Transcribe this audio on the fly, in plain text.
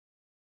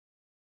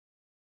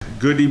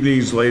Good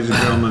evenings, ladies and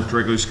gentlemen. It's a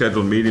regularly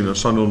scheduled meeting of the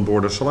Sunderland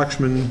Board of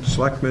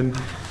Selectmen.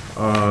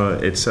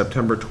 It's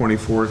September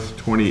 24th,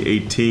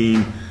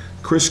 2018.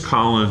 Chris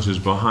Collins is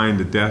behind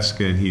the desk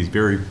and he's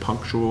very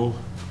punctual.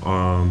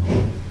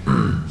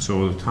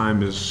 So the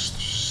time is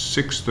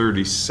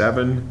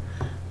 6:37.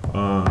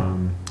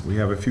 We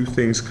have a few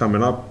things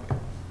coming up.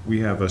 We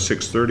have a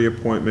 6:30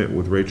 appointment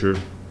with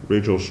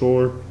Rachel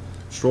Stroller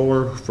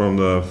from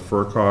the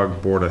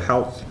FERCOG Board of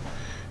Health.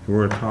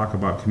 We're going to talk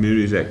about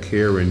communities that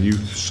care and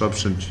youth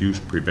substance use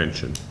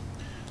prevention.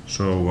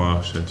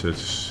 So since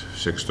it's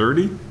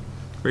 6:30,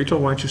 Rachel,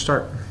 why don't you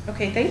start?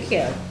 Okay, thank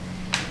you.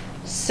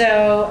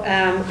 So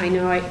I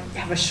know I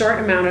have a short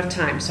amount of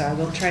time, so I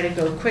will try to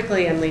go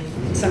quickly and leave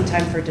some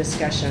time for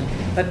discussion.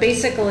 But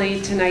basically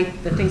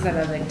tonight, the things that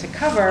I'd like to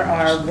cover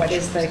are what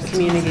is the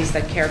Communities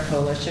That Care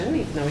Coalition,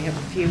 even though we have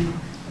a few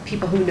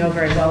people who know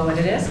very well what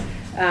it is.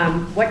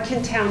 What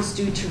can towns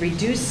do to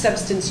reduce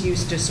substance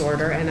use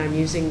disorder? And I'm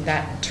using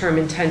that term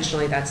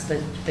intentionally. That's the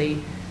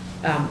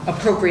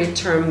appropriate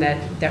term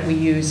that we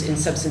use in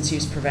substance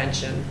use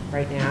prevention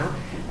right now.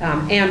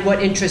 And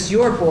what interests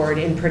your board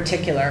in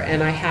particular.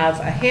 And I have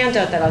a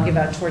handout that I'll give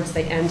out towards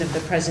the end of the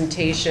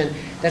presentation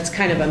that's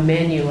kind of a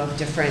menu of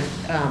different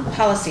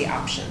policy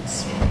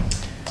options.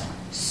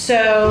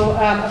 So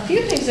a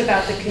few things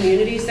about the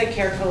Communities That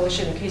Care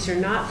Coalition, in case you're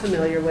not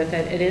familiar with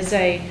it. It is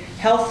a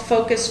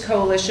health-focused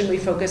coalition. We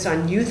focus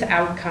on youth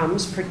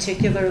outcomes,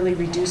 particularly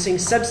reducing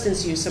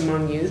substance use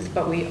among youth,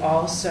 but we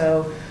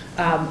also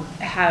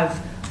have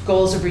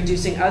goals of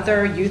reducing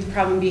other youth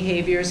problem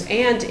behaviors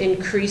and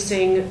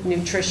increasing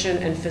nutrition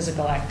and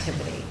physical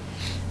activity.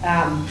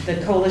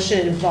 The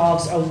coalition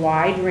involves a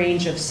wide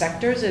range of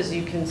sectors, as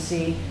you can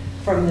see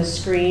from the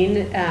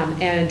screen,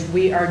 and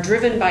we are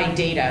driven by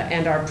data,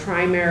 and our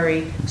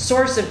primary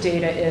source of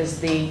data is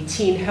the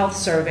Teen Health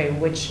Survey,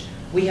 which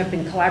we have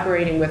been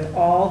collaborating with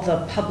all the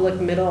public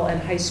middle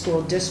and high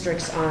school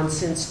districts on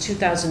since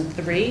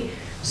 2003.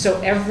 So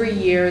every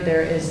year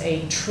there is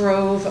a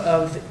trove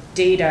of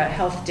data,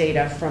 health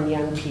data from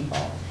young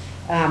people.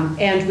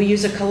 And we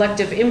use a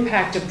collective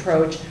impact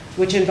approach,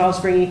 which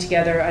involves bringing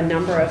together a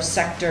number of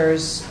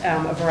sectors,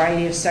 a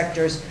variety of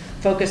sectors,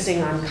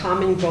 focusing on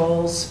common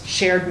goals,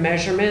 shared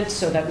measurements,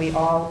 so that we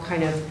all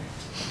kind of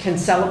can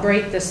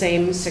celebrate the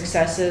same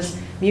successes,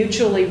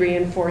 mutually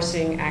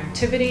reinforcing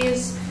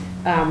activities,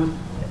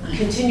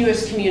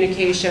 continuous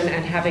communication,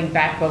 and having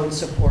backbone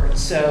support.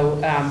 So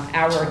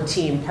our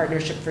team,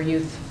 Partnership for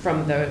Youth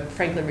from the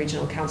Franklin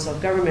Regional Council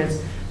of Governments,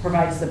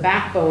 provides the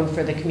backbone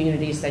for the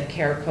Communities That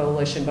Care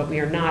Coalition, but we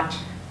are not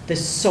the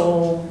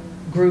sole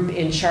group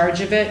in charge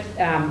of it.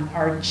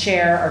 Our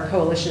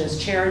coalition is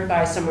chaired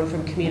by someone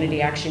from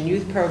Community Action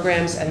Youth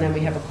Programs, and then we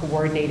have a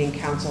coordinating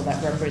council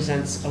that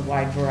represents a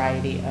wide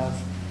variety of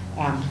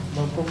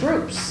local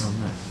groups.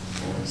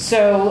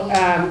 So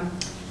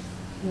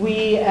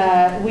we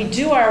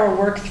do our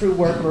work through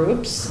work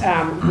groups,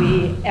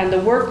 and the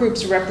work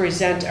groups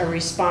represent a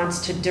response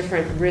to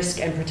different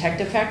risk and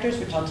protective factors,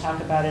 which I'll talk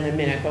about in a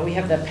minute. But we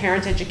have the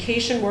Parent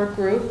Education Work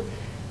Group,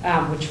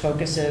 which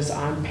focuses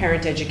on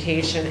parent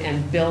education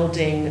and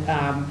building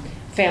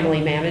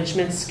family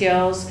management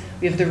skills.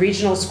 We have the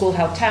Regional School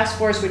Health Task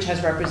Force, which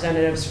has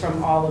representatives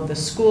from all of the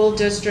school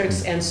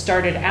districts and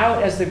started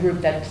out as the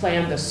group that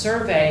planned the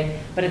survey.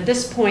 But at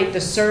this point,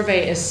 the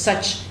survey is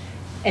such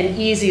an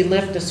easy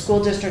lift. The school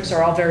districts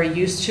are all very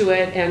used to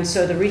it. And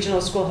so the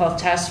Regional School Health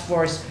Task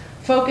Force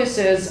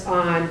focuses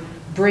on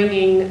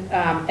bringing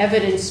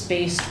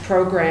evidence-based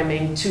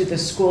programming to the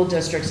school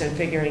districts and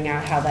figuring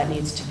out how that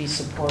needs to be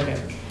supported.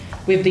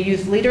 We have the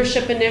Youth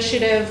Leadership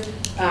Initiative.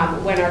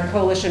 When our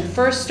coalition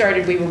first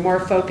started, we were more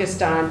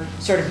focused on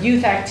sort of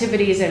youth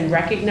activities and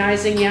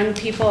recognizing young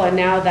people, and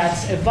now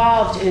that's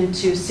evolved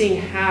into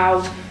seeing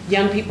how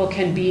young people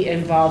can be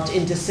involved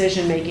in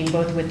decision-making,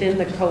 both within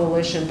the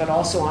coalition, but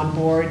also on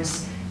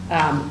boards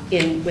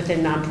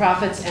within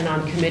nonprofits and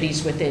on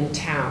committees within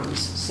towns.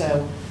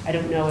 So I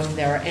don't know if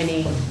there are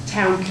any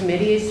town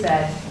committees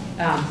that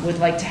would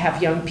like to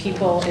have young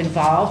people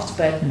involved,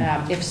 but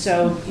if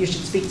so, you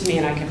should speak to me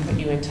and I can put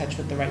you in touch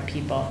with the right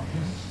people.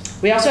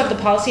 We also have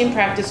the Policy and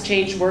Practice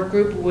Change Work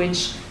Group,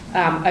 which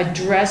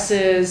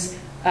addresses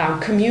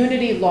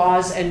community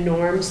laws and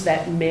norms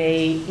that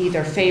may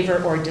either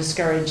favor or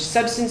discourage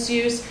substance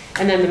use.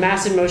 And then the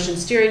Mass and Motion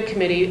Steering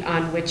Committee,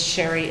 on which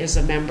Sherry is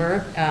a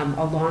member,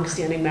 a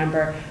long-standing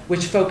member,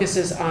 which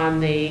focuses on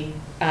the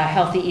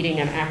healthy eating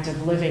and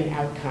active living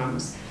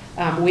outcomes.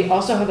 We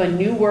also have a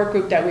new work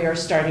group that we are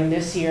starting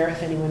this year.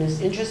 If anyone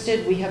is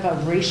interested, we have a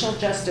racial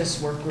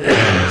justice work group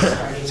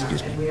that is starting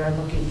up, and we are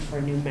looking for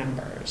new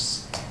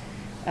members.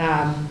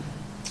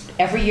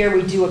 Every year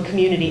we do a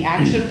community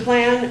action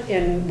plan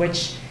in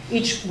which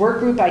each work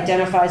group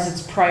identifies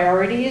its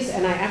priorities,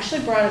 and I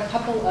actually brought a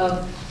couple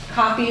of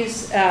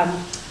copies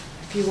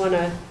if you want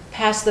to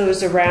pass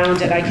those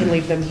around, and I can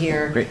leave them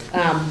here. Great.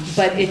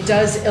 But it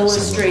does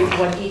illustrate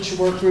what each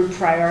work group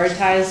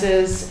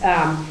prioritizes.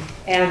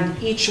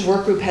 And each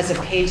work group has a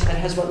page that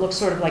has what looks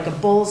sort of like a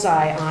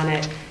bullseye on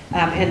it.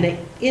 And the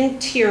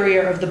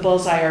interior of the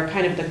bullseye are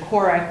kind of the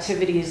core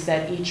activities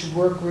that each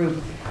work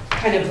group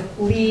kind of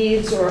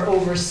leads or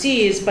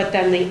oversees, but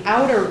then the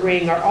outer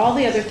ring are all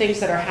the other things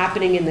that are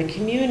happening in the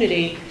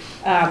community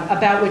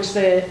about which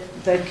the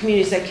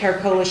Communities That Care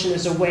Coalition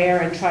is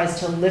aware and tries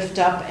to lift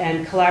up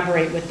and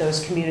collaborate with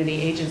those community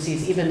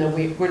agencies. Even though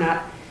we're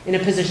not in a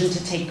position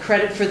to take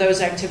credit for those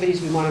activities,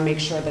 we want to make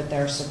sure that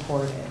they're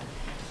supported.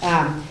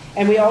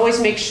 And we always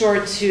make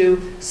sure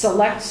to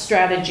select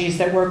strategies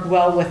that work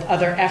well with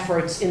other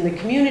efforts in the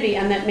community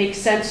and that make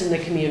sense in the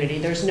community.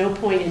 There's no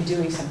point in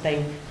doing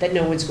something that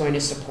no one's going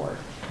to support.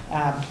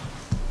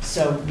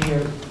 So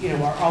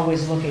we're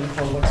always looking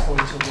for what's going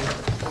to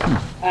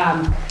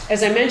work.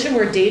 As I mentioned,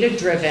 we're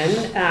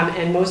data-driven,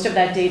 and most of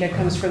that data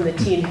comes from the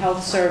Teen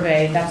Health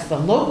Survey. That's the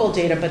local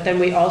data, but then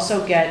we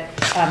also get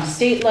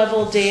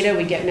state-level data.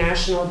 We get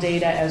national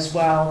data as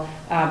well.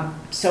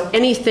 So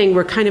anything,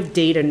 we're kind of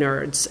data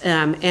nerds,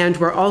 and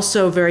we're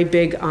also very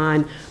big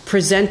on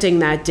presenting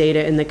that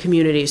data in the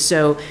community.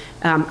 So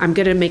I'm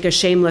going to make a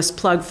shameless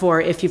plug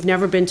for, if you've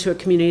never been to a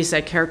Communities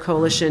That Care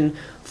Coalition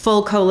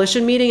full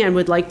coalition meeting and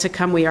would like to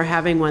come, we are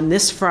having one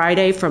this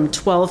Friday from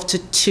 12 to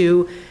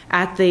 2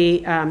 at the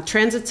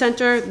Transit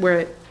Center,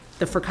 where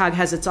the FRCOG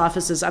has its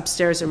offices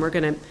upstairs, and we're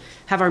going to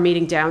have our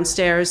meeting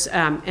downstairs.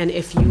 And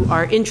if you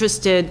are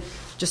interested,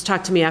 just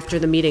talk to me after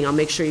the meeting. I'll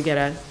make sure you get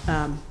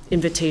a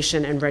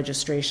invitation and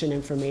registration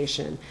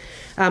information.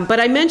 But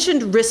I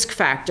mentioned risk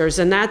factors,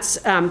 and that's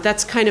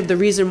kind of the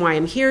reason why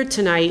I'm here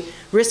tonight,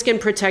 risk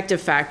and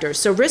protective factors.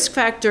 So risk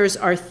factors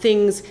are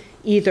things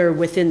either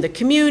within the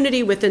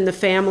community, within the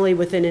family,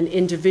 within an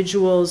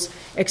individual's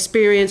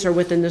experience, or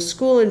within the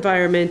school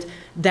environment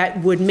that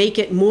would make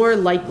it more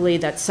likely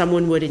that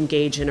someone would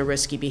engage in a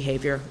risky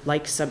behavior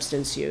like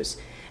substance use.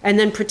 And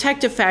then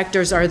protective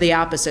factors are the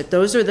opposite.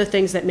 Those are the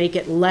things that make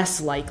it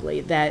less likely,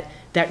 that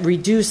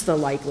reduce the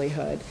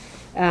likelihood.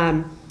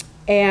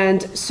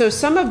 And so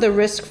some of the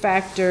risk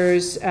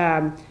factors,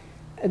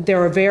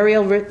 there are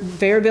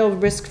variable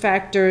risk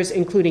factors,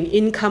 including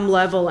income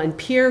level and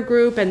peer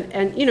group,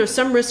 and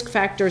some risk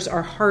factors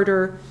are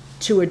harder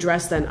to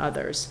address than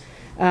others.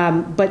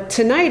 But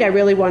tonight I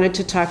really wanted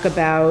to talk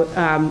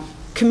about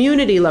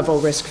community level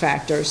risk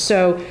factors.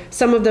 So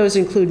some of those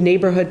include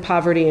neighborhood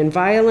poverty and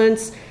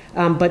violence,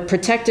 but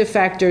protective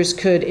factors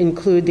could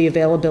include the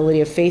availability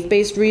of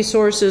faith-based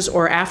resources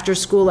or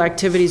after-school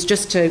activities,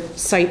 just to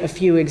cite a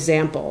few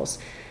examples.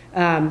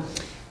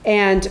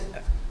 And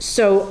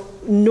so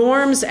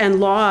norms and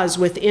laws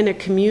within a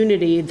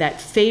community that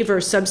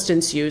favor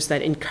substance use,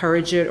 that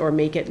encourage it or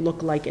make it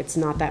look like it's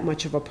not that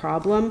much of a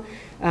problem,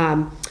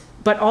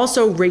 but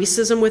also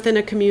racism within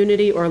a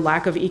community or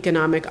lack of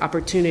economic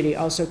opportunity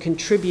also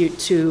contribute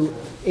to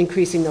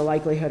increasing the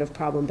likelihood of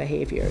problem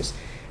behaviors.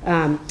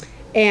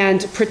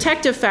 And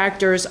protective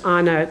factors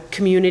on a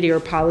community or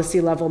policy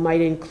level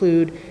might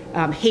include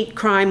hate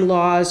crime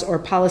laws or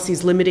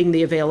policies limiting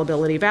the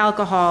availability of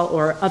alcohol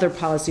or other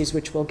policies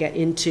which we'll get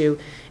into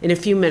in a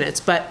few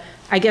minutes. But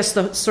I guess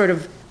the sort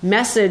of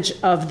message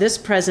of this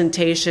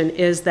presentation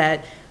is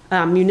that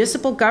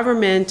municipal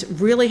government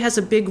really has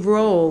a big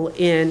role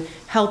in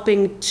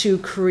helping to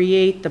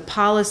create the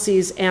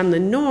policies and the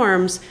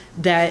norms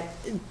that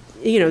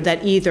that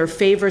either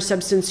favor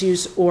substance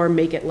use or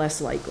make it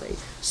less likely.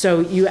 So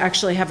you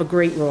actually have a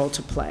great role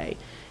to play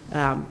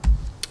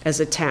as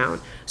a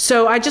town.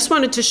 So I just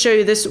wanted to show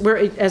you this.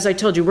 As I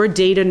told you, we're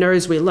data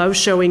nerds. We love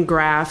showing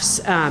graphs.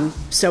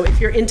 So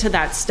if you're into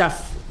that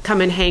stuff,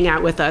 come and hang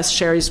out with us.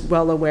 Sherry's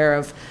well aware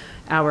of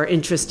our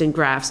interest in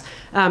graphs.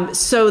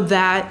 So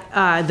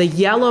that the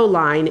yellow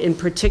line in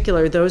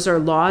particular, those are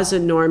laws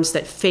and norms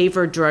that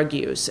favor drug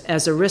use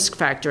as a risk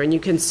factor. And you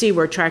can see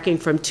we're tracking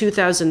from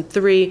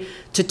 2003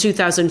 to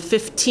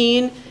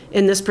 2015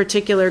 in this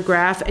particular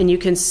graph. And you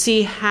can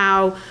see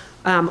how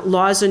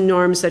laws and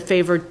norms that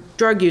favor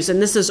drug use,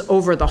 and this is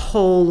over the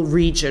whole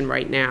region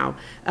right now,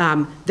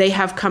 they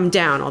have come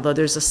down, although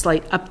there's a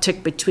slight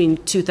uptick between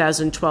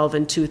 2012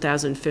 and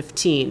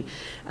 2015.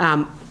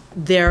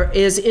 There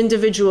is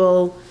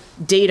individual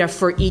data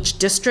for each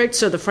district.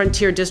 So the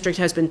Frontier District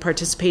has been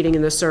participating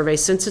in the survey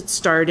since it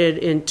started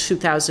in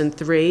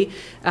 2003.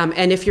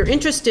 And if you're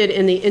interested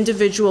in the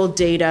individual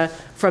data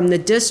from the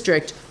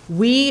district,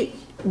 we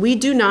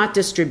do not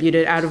distribute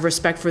it out of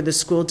respect for the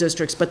school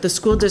districts, but the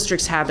school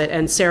districts have it,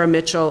 and Sarah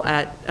Mitchell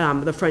at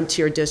the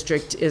Frontier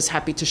District is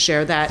happy to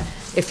share that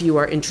if you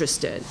are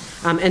interested.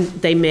 And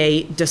they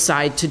may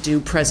decide to do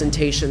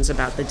presentations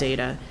about the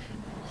data.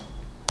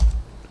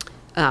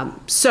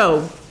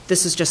 So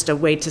this is just a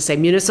way to say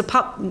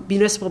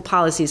municipal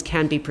policies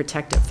can be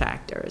protective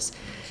factors.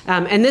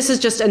 And this is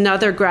just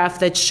another graph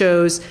that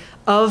shows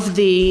of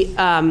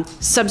the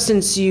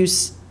substance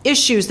use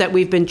issues that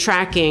we've been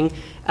tracking.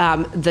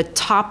 The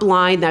top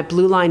line, that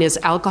blue line, is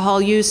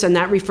alcohol use, and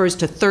that refers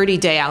to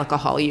 30-day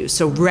alcohol use,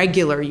 so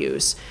regular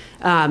use.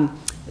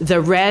 The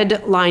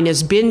red line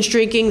is binge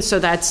drinking, so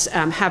that's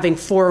having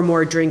 4 or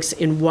more drinks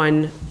in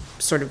one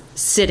sort of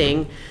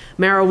sitting.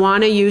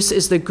 Marijuana use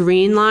is the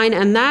green line,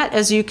 and that,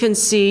 as you can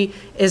see,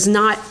 has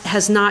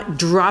not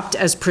dropped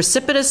as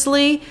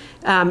precipitously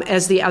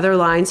as the other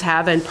lines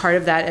have, and part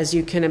of that, as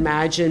you can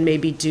imagine, may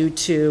be due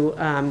to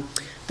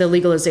the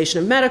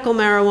legalization of medical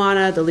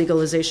marijuana, the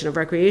legalization of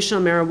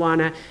recreational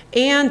marijuana,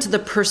 and the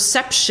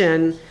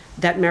perception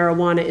that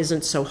marijuana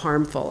isn't so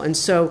harmful. And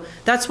so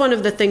that's one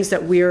of the things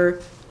that we're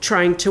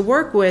trying to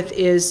work with,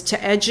 is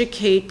to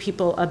educate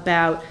people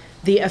about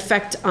the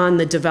effect on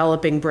the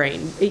developing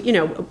brain. You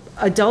know,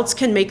 adults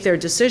can make their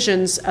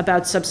decisions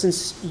about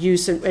substance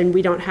use, and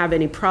we don't have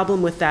any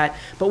problem with that,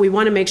 but we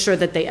want to make sure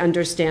that they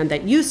understand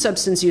that youth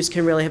substance use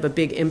can really have a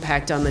big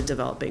impact on the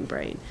developing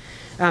brain.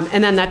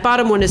 And then that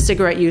bottom one is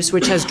cigarette use,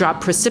 which has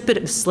dropped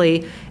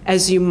precipitously.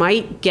 As you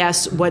might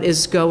guess, what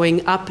is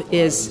going up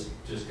is...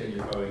 Just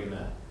you're probably going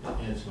to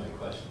answer my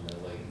question,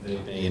 like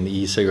vaping and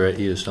e-cigarette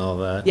use and all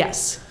that.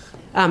 Yes.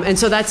 And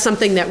so that's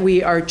something that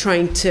we are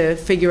trying to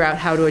figure out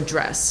how to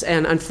address.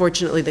 And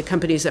unfortunately, the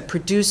companies that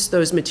produce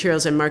those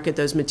materials and market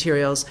those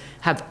materials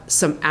have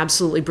some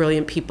absolutely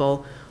brilliant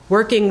people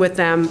working with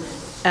them.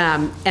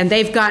 And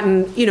they've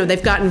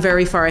gotten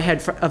very far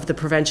ahead of the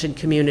prevention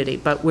community,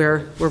 but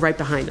we're right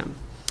behind them.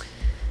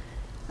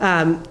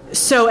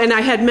 And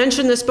I had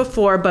mentioned this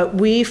before, but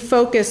we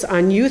focus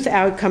on youth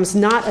outcomes,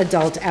 not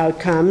adult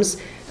outcomes.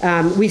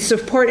 We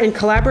support and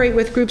collaborate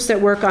with groups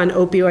that work on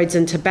opioids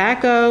and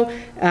tobacco,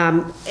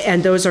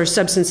 and those are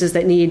substances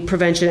that need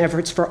prevention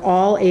efforts for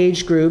all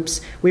age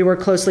groups. We work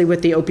closely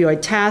with the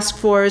Opioid Task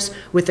Force,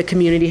 with the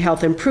Community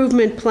Health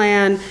Improvement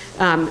Plan.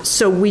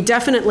 So we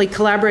definitely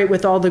collaborate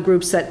with all the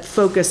groups that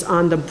focus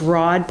on the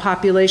broad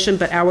population,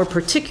 but our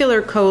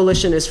particular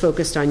coalition is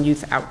focused on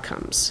youth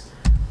outcomes.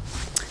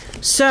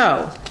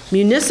 So,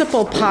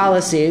 municipal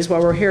policies, what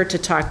we're here to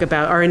talk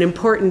about, are an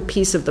important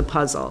piece of the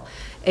puzzle.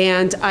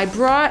 And I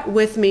brought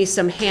with me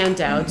some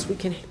handouts. We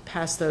can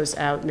pass those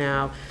out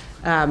now.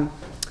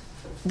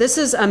 This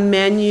is a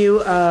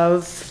menu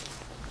of,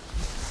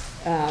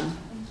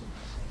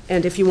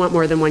 and if you want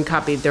more than one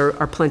copy, there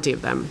are plenty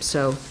of them.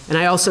 So, and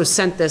I also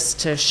sent this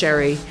to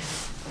Sherry,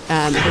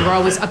 and we're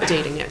always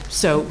updating it.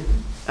 So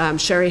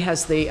Sherry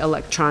has the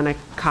electronic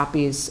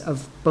copies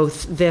of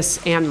both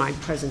this and my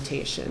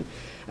presentation.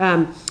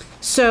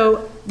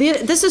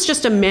 This is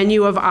just a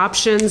menu of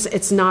options.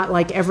 It's not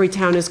like every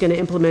town is going to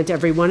implement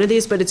every one of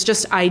these, but it's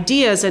just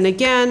ideas. And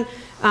again,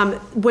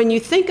 when you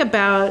think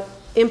about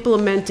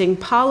implementing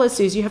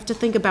policies, you have to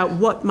think about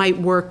what might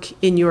work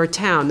in your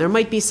town. There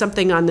might be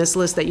something on this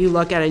list that you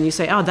look at and you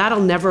say, oh, that'll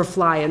never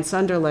fly in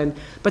Sunderland,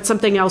 but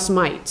something else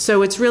might.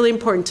 So it's really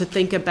important to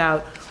think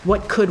about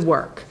what could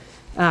work.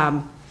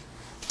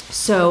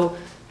 So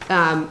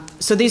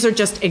these are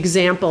just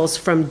examples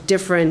from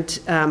different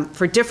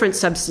for different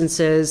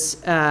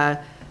substances, and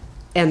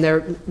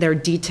they're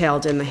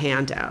detailed in the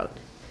handout.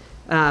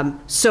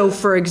 So,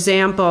 for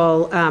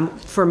example,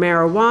 for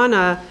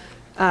marijuana,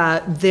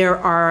 there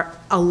are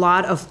a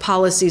lot of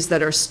policies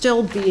that are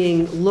still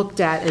being looked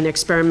at and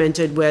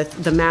experimented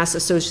with. The Mass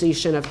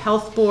Association of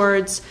Health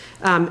Boards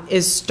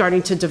is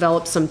starting to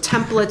develop some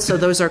templates, so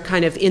those are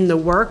kind of in the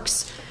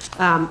works.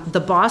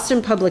 The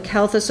Boston Public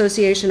Health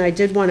Association, I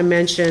did want to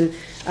mention,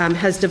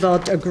 has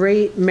developed a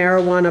great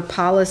marijuana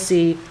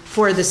policy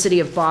for the city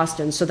of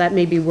Boston, so that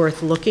may be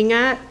worth looking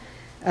at.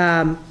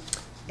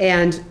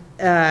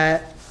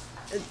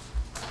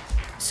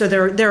 So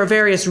there are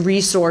various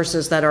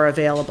resources that are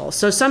available.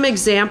 So some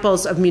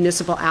examples of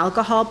municipal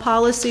alcohol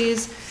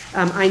policies.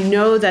 I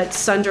know that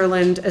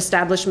Sunderland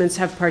establishments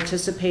have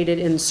participated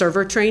in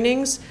server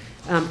trainings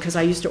because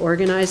I used to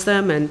organize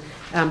them, and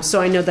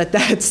so I know that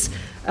that's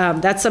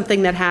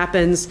something that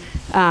happens.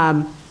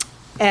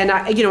 And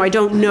I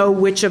don't know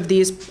which of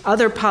these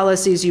other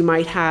policies you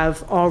might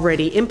have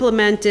already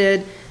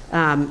implemented.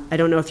 I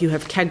don't know if you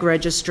have keg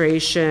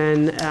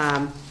registration.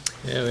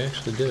 Yeah, we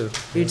actually do.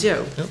 You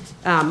do?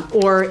 Yep.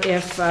 Or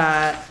if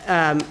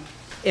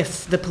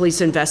the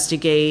police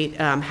investigate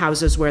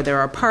houses where there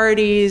are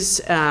parties.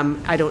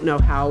 I don't know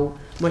how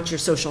much your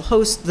social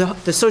host,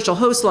 the social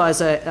host law is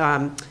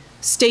a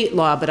state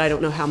law, but I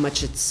don't know how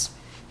much it's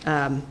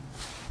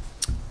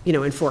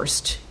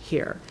enforced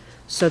here.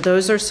 So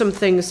those are some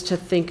things to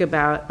think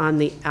about on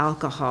the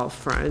alcohol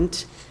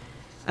front.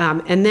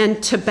 And then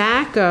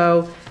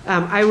tobacco,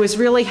 I was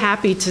really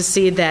happy to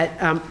see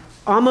that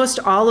almost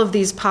all of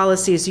these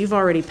policies you've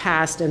already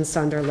passed in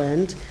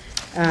Sunderland.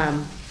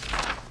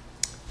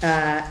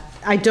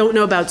 I don't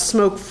know about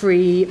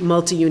smoke-free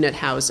multi-unit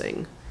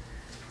housing.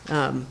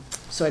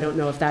 So I don't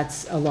know if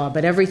that's a law,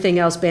 but everything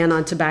else, ban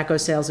on tobacco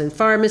sales in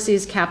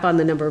pharmacies, cap on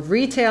the number of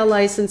retail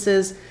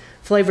licenses,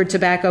 flavored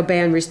tobacco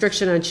ban,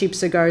 restriction on cheap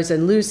cigars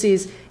and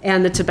loosies,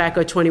 and the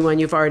tobacco 21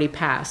 you've already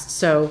passed.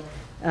 So,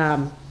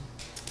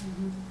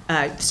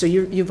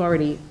 you've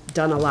already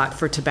done a lot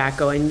for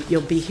tobacco, and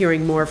you'll be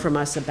hearing more from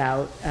us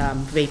about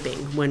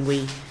vaping when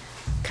we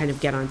kind of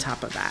get on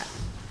top of that.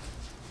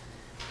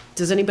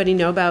 Does anybody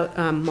know about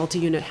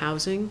multi-unit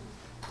housing?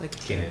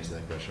 Can't answer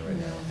that question right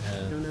now.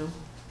 I don't know.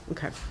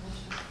 Okay.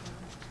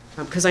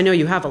 Because I know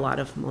you have a lot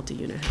of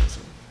multi-unit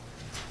housing.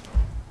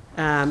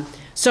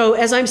 So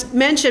as I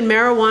mentioned,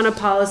 marijuana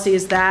policy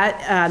is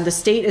that. The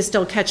state is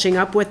still catching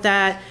up with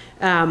that.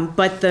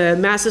 But the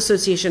Mass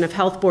Association of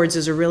Health Boards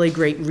is a really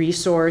great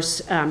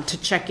resource to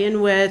check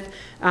in with,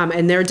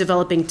 and they're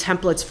developing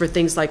templates for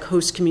things like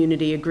host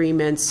community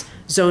agreements,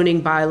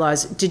 zoning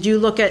bylaws. Did you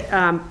look at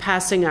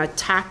passing a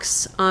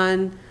tax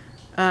on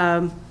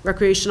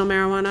recreational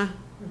marijuana?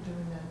 We're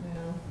doing that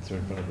now. It's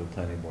in front of the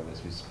planning board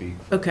as we speak.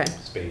 Okay.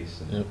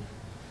 Space and Yep.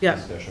 Yeah.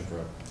 discussion for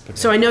a potential.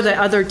 So I know that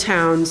other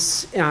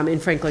towns in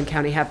Franklin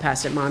County have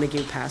passed it.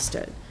 Montague passed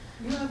it.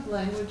 You have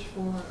language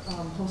for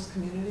host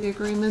community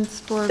agreements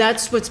for?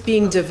 That's what's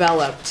being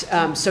developed.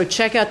 So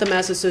check out the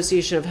Mass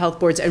Association of Health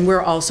Boards, and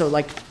we're also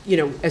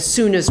as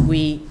soon as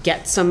we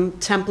get some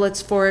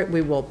templates for it,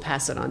 we will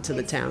pass it on to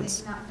the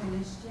towns. It's not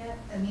finished yet.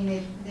 I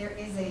mean, there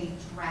is a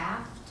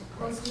draft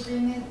host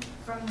agreement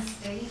from the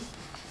state,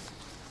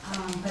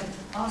 but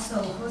also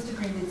host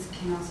agreements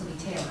can also be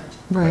tailored.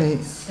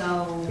 Right.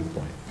 So Good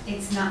point.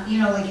 it's not,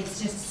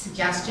 it's just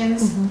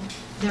suggestions. Mhm.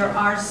 There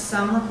are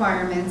some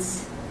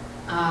requirements,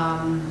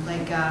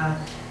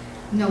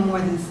 no more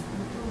than,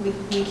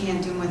 we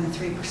can't do more than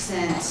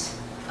 3%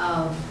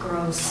 of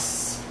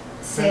gross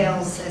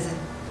sales as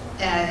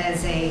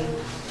a,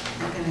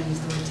 I'm gonna use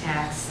the word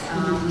tax,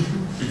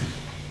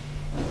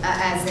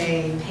 as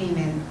a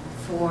payment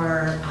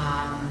for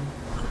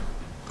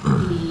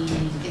the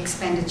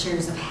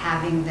expenditures of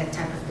having that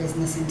type of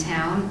business in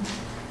town.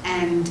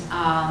 And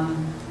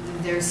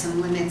there's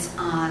some limits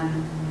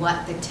on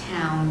what the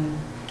town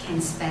can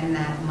spend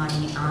that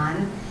money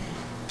on.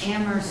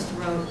 Amherst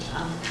wrote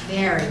a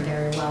very,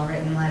 very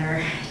well-written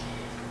letter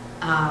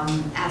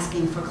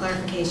asking for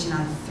clarification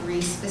on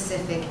 3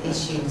 specific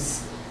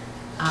issues,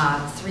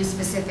 3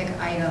 specific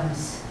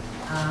items.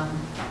 I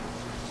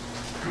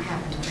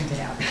happen to print it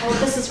out. Oh,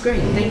 this is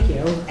great. Thank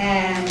you.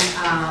 And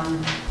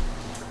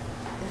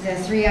the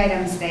 3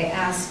 items they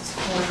asked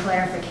for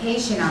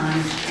clarification on,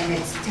 and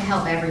it's to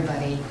help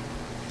everybody,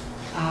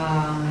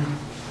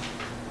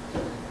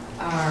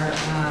 are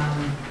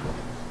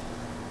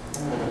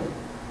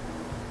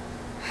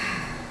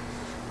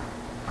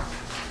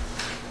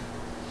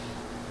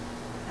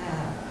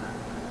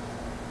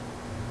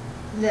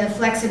the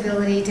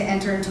flexibility to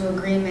enter into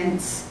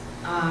agreements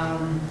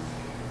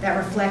that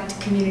reflect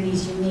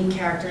communities' unique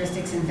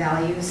characteristics and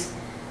values,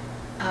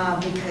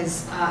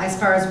 because as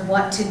far as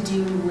what to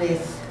do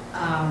with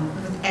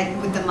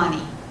the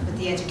money, with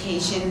the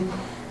education,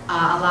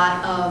 a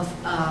lot of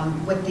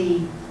with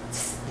the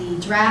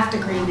draft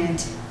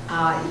agreement,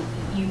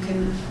 you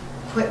can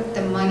put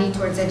the money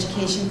towards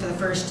education for the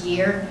first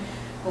year.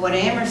 But what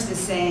Amherst is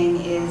saying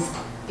is,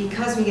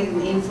 because we get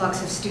an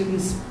influx of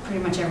students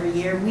pretty much every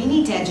year, we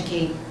need to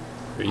educate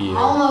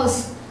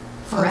almost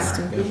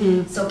forever.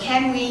 Mm-hmm. So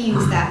can we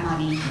use that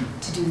money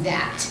to do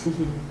that?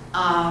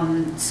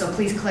 Mm-hmm. So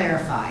please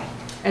clarify.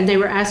 And they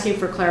were asking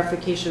for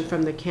clarification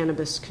from the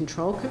Cannabis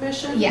Control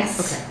Commission? Yes.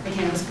 Okay. The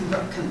cannabis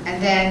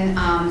and then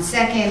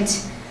second,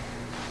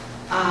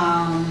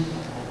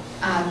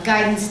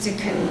 guidance to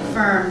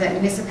confirm that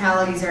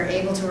municipalities are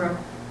able to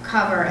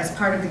recover as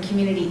part of the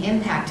community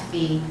impact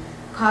fee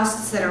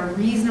costs that are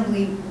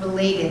reasonably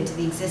related to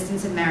the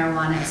existence of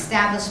marijuana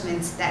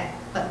establishments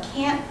but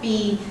can't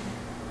be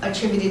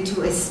attributed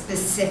to a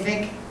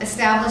specific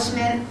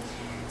establishment.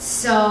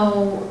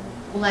 So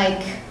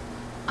like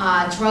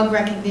drug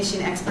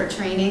recognition expert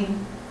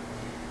training.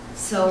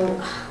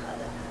 So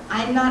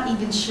I'm not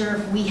even sure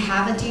if we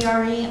have a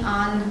DRE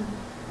on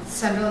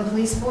Sunderland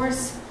Police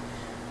Force.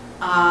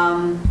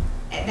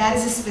 That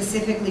is a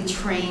specifically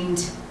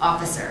trained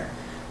officer.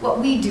 What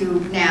we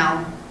do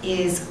now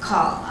is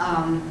call,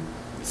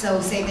 so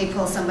say they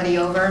pull somebody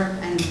over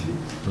and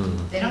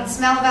they don't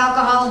smell of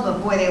alcohol,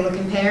 but boy, they look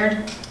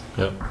impaired.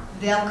 Yep.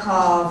 They'll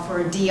call for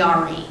a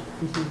DRE.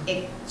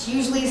 It's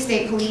usually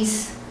state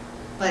police,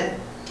 but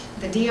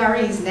the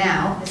DREs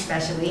now,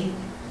 especially,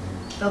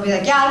 they'll be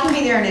like, yeah, I can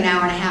be there in an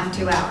hour and a half,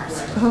 2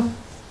 hours.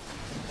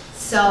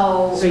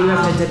 So you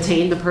have to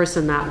detain the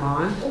person that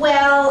long?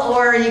 well,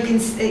 or you can,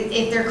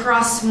 if they're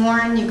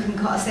cross-sworn, you can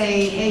call,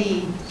 say,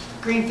 hey,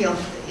 Greenfield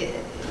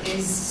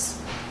is,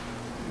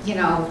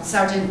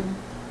 Sergeant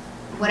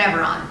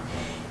whatever on,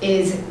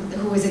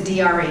 who is a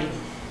DRE.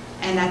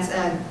 And that's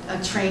a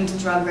trained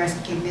drug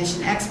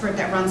recognition expert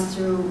that runs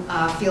through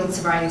field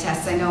sobriety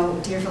tests. I know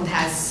Deerfield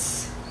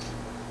has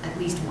at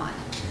least one.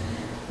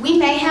 We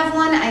may have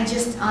one, I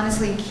just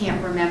honestly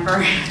can't remember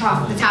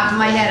off the top of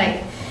my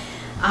head.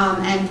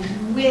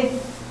 And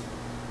with,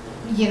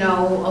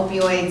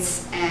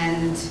 opioids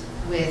and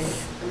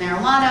with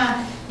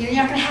marijuana, you're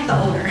not gonna have the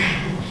odor,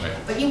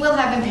 but you will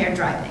have impaired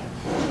driving.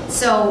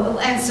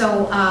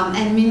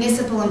 And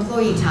municipal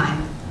employee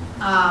time.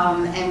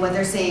 And what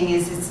they're saying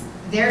is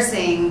they're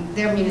saying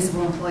their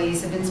municipal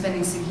employees have been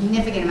spending a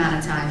significant amount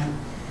of time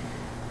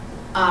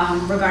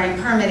regarding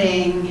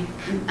permitting,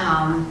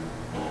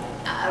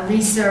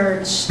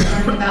 research,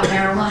 learning about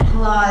marijuana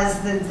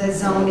laws, the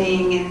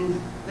zoning,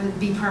 and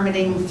be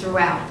permitting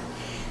throughout.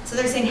 So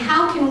they're saying,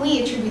 how can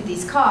we attribute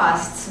these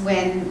costs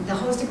when the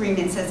host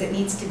agreement says it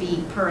needs to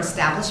be per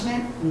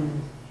establishment?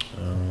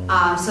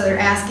 So they're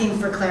asking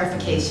for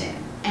clarification.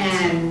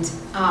 And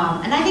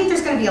I think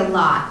there's going to be a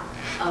lot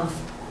of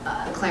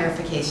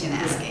clarification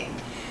asking.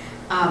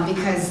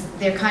 Because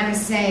they're kind of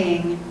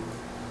saying,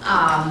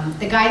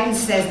 the guidance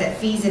says that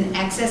fees in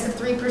excess of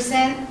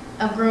 3%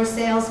 of gross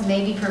sales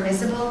may be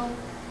permissible.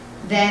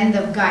 Then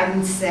the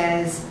guidance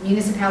says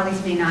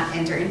municipalities may not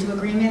enter into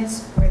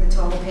agreements where the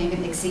total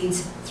payment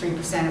exceeds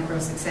 3% of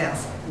gross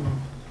sales.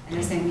 And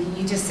they're saying,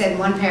 you just said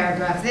one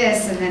paragraph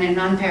this, and then in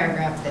one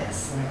paragraph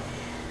this.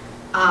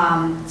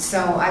 So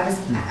I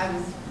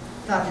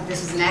thought that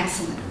this was an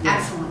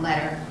excellent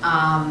letter.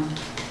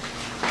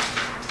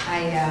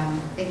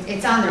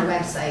 It's on their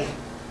website.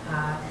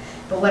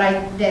 But what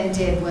I then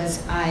did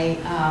was I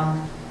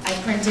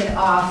printed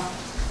off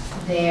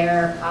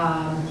their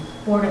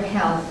Board of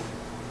Health.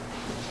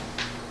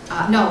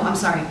 No, I'm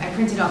sorry. I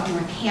printed off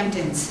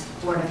Northampton's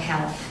Board of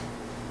Health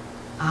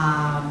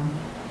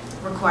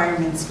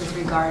requirements with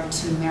regard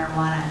to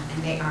marijuana,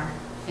 and they are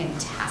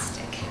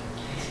fantastic.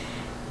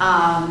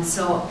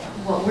 So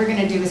what we're going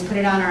to do is put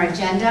it on our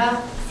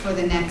agenda for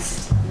the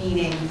next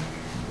meeting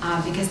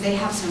because they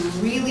have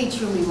some really,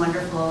 truly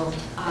wonderful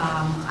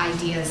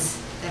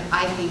ideas that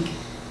I think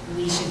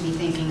we should be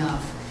thinking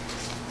of.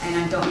 And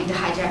I don't need to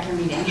hijack your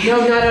meeting. No,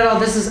 not at all.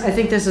 I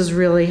think this is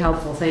really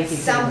helpful. Thank you.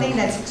 Something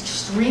that's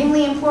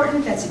extremely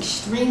important, that's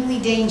extremely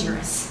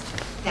dangerous,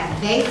 that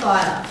they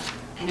thought of,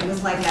 and it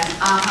was like an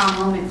aha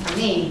moment for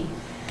me,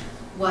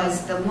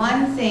 was the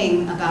one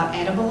thing about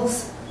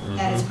edibles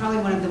that is probably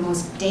one of the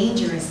most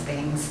dangerous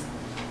things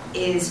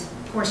is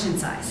portion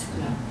size.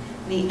 Yeah.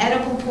 The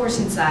edible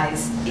portion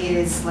size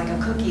is like a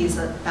cookie is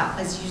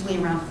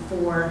usually around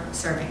 4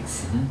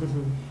 servings.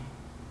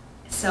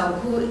 So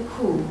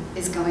who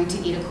is going to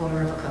eat a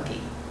quarter of a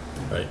cookie?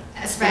 Right.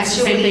 Especially It's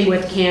the same thing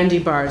with candy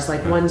bars.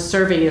 Like one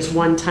serving is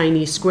one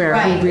tiny square.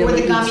 Right, Who really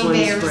or the gummy eats one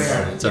bears.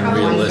 square? It's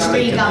Probably unrealistic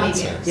 3 in gummy that bears.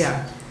 sense.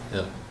 Yeah.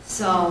 Yep.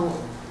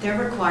 So they're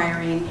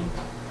requiring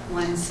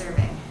 1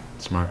 serving.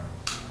 Smart.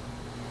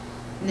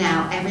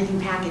 Now,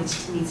 everything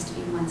packaged needs to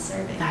be 1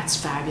 serving. That's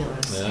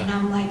fabulous. Yeah. And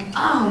I'm like,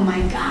 oh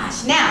my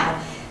gosh. Now,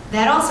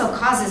 that also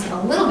causes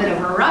a little bit of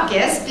a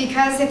ruckus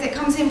because if it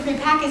comes in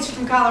prepackaged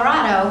from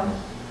Colorado,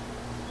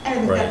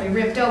 everything's got to be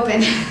ripped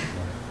open,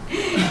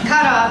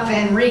 cut up,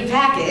 and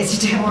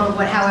repackaged,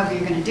 or however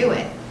you're going to do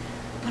it.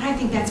 But I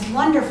think that's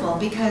wonderful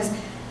because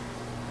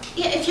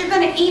if you're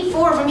going to eat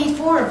 4 of them, eat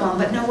 4 of them,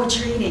 but know what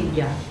you're eating.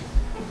 Yeah.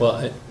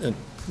 Well,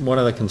 one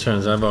of the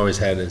concerns I've always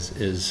had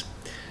is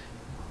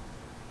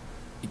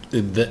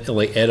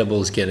like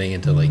edibles getting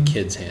into like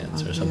kids'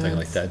 hands or something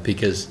like that,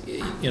 because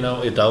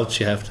adults,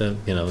 you have to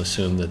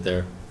assume that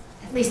they're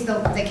At least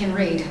they can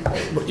read.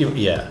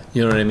 yeah,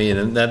 you know what I mean,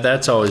 and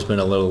that's always been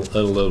a little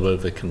bit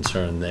of a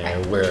concern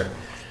there. Where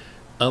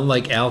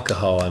unlike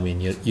alcohol, I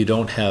mean, you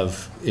don't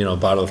have a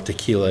bottle of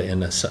tequila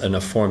in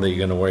a form that you're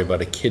going to worry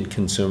about a kid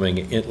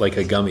consuming it like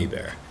a gummy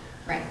bear.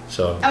 Right.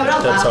 So Oh,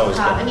 no, that's always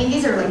I been. mean,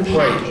 these are like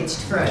packaged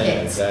for Yeah,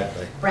 kids.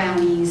 exactly.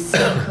 Brownies,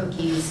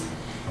 cookies.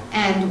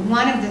 And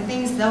one of the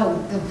things, though,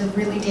 the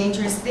really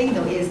dangerous thing,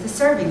 though, is the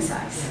serving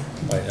size.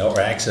 Right, or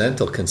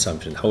accidental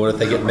consumption. What if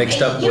they get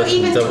mixed up You know, with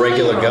even the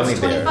regular gummy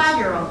 20-year-olds, bears?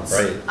 25-year-olds.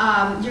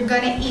 Right. You're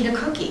going to eat a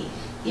cookie.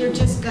 You're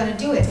just going to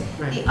do it.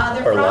 Right. The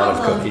other Or a lot of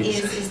problem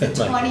cookies. is the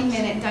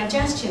 20-minute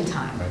digestion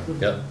time.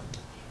 Yep.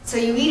 So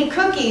you eat a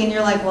cookie and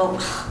you're like, well,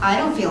 I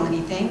don't feel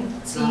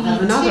anything. So you I'll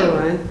have eat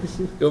another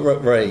 2.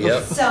 one. Right.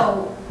 Yep.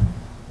 So,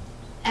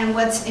 and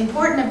what's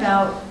important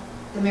about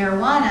the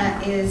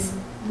marijuana is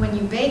when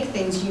you bake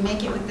things, you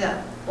make it with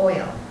the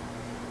oil.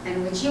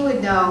 And what you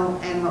would know,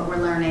 and what we're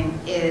learning,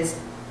 is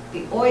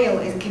the oil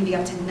can be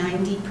up to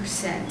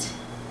 90%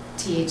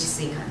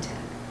 THC content.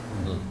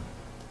 Mhm.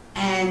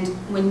 And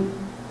when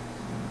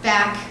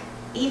back,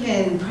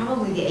 even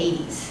probably the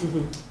 80s,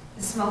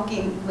 the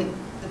smoking with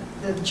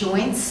the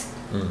joints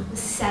was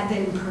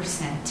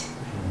 7%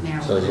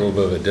 marijuana. So there's a little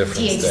bit of a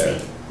difference there.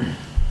 THC.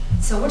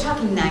 So we're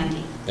talking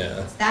 90.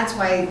 Yeah. That's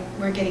why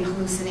we're getting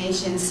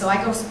hallucinations. So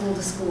I go school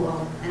to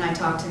school and I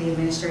talk to the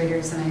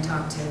administrators and I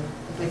talk to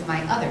with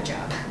my other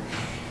job.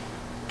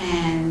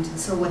 And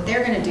so what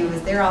they're going to do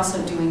is they're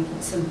also doing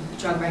some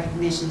drug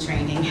recognition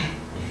training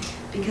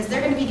because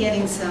they're going to be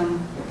getting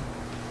some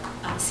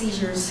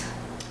seizures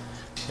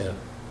Yeah.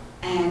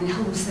 and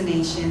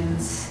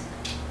hallucinations,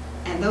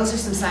 and those are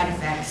some side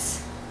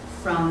effects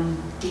from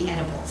the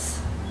edibles,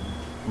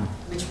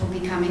 which will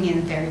be coming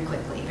in very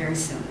quickly, very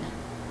soon,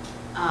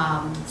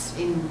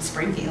 in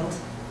Springfield.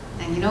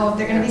 And if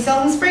they're going to be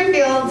sold in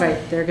Springfield,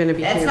 Right, they're going to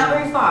be that's here. not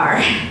very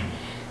far.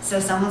 So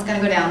someone's going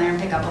to go down there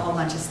and pick up a whole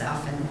bunch of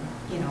stuff and,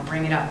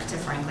 bring it up to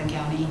Franklin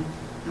County,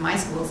 my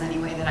schools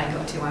anyway that I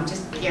go to. I'm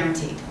just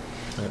guaranteed.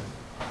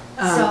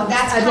 So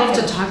that's I'd love kind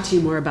to of- talk to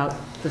you more about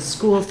the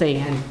school thing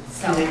and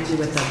So- connect you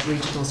with the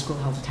Regional School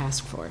Health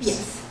Task Force.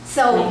 Yes.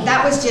 So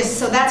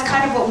that's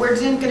kind of what we're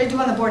going to do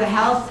on the Board of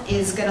Health,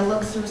 is going to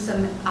look through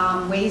some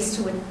ways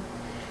to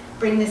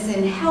bring this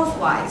in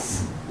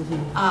health-wise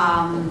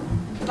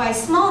by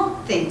small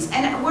things.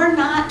 And we're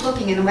not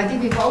looking, and I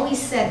think we've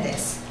always said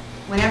this,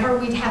 whenever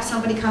we'd have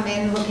somebody come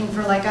in looking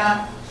for like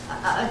a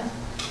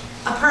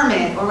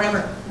permit or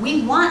whatever,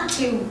 we want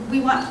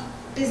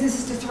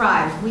businesses to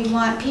thrive. We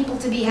want people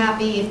to be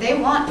happy. If they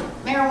want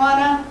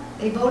marijuana,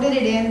 they voted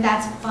it in,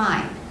 that's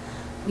fine.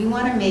 We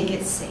want to make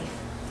it safe.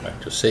 Right,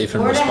 just safe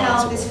and Board of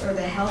Health responsible. is for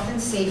the health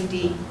and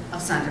safety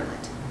of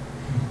Sunderland.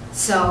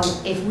 So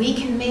if we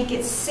can make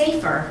it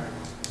safer,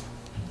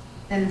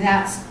 then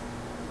that's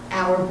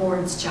our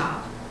board's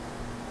job.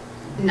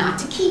 Not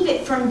to keep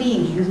it from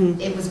being here.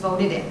 It was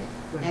voted in.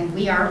 And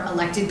we are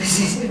elected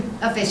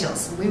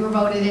officials. We were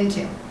voted in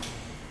too.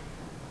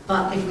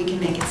 But if we can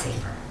make it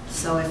safer.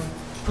 So if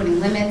putting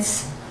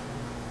limits,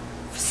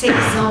 safe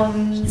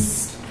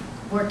zones,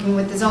 working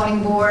with the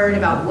zoning board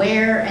about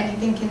where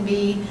anything can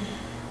be,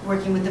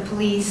 working with the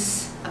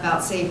police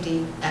about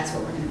safety, that's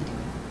what we're going to be doing.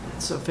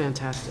 That's so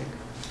fantastic.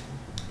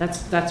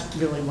 That's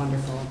really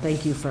wonderful.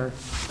 Thank you for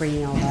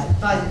bringing all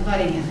that.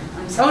 Butting in.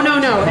 I'm sorry. Oh,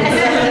 no.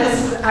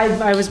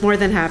 I was more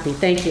than happy.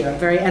 Thank you.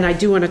 And I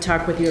do want to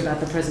talk with you about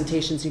the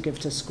presentations you give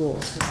to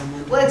schools.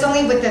 Well, it's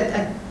only with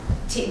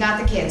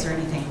not the kids or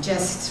anything. I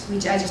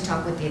just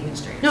talk with the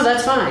administrators. No,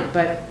 that's fine,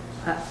 but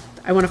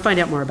I want to find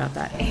out more about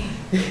that.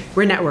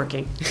 We're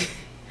networking.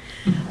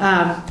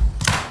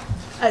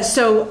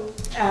 So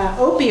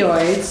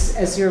opioids,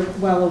 as you're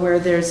well aware,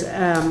 there's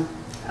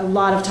a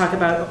lot of talk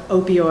about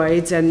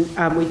opioids,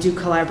 and we do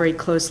collaborate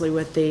closely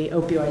with the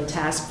opioid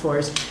task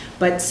force.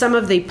 But some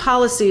of the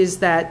policies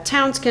that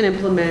towns can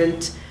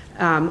implement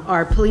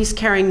are police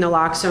carrying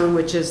naloxone,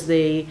 which is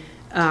the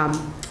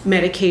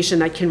medication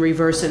that can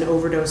reverse an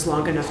overdose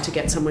long enough to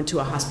get someone to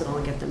a hospital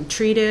and get them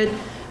treated.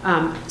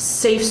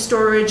 Safe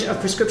storage of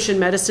prescription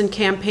medicine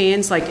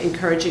campaigns, like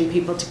encouraging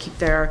people to keep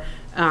their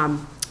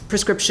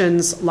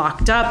prescriptions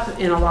locked up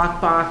in a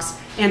lockbox,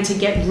 and to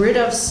get rid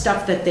of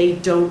stuff that they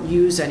don't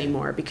use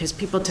anymore, because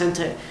people tend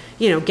to,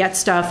 get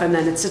stuff and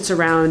then it sits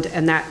around,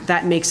 and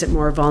that makes it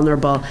more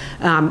vulnerable.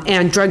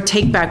 And drug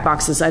take-back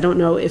boxes. I don't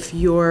know if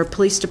your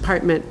police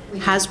department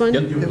has one?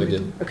 Yep, we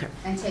did. Okay.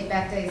 And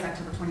take-back day is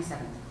October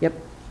 27th. Yep.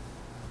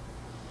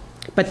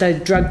 But the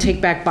drug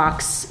take-back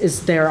box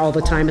is there all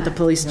the time at the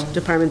police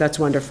department. That's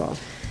wonderful.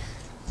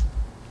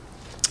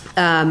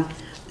 And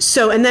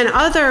then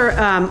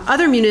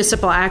other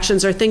municipal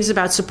actions are things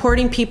about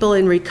supporting people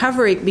in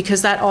recovery,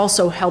 because that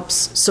also helps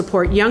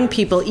support young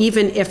people,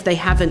 even if they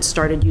haven't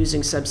started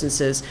using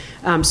substances.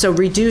 So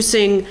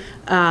reducing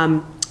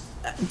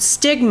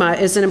stigma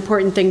is an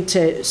important thing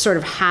to sort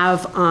of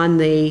have on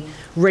the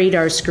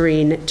radar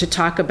screen to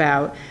talk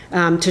about,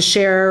 to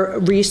share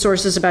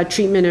resources about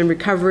treatment and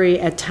recovery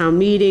at town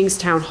meetings,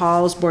 town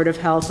halls, Board of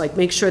Health, like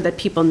make sure that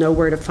people know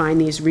where to find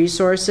these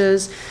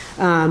resources.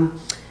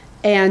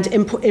 And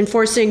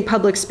enforcing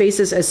public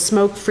spaces as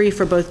smoke-free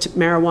for both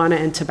marijuana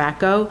and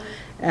tobacco.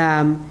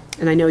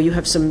 And I know you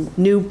have some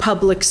new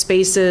public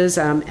spaces,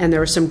 and there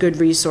are some good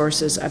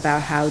resources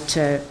about how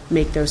to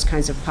make those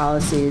kinds of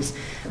policies.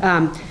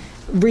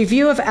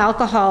 Review of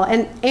alcohol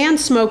and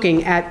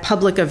smoking at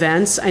public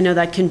events. I know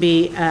that can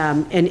be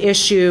an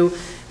issue.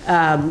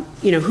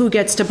 Who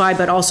gets to buy,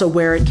 but also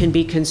where it can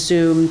be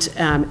consumed.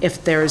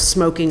 If there's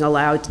smoking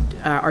allowed,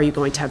 are you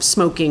going to have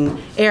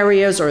smoking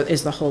areas, or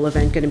is the whole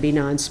event going to be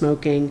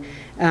non-smoking?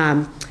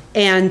 And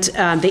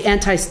the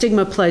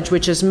anti-stigma pledge,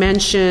 which is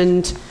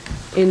mentioned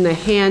in the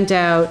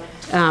handout,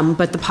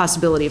 but the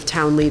possibility of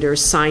town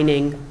leaders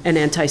signing an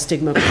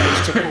anti-stigma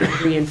pledge to kind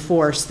of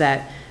reinforce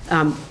that,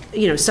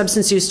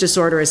 substance use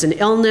disorder is an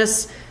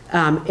illness.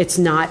 It's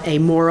not a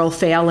moral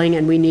failing,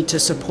 and we need to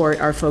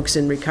support our folks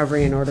in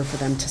recovery in order for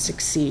them to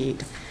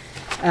succeed.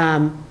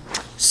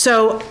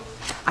 So do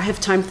I have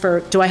time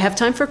for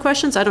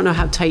questions? I don't know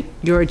how tight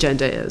your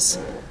agenda is.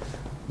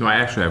 No, I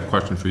actually have a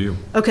question for you.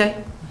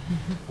 Okay.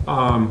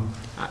 How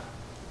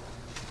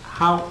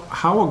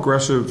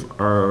aggressive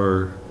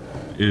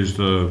is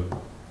the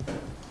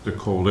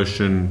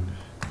coalition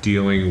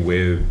dealing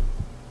with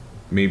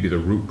maybe the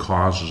root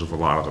causes of a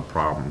lot of the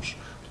problems,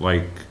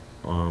 like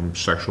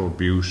sexual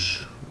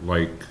abuse,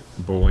 like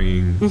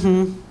bullying,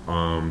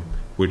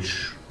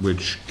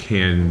 which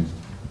can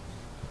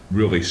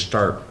really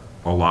start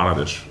a lot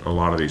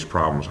of these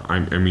problems. I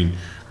mean,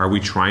 are we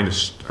trying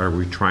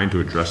to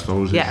address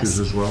those issues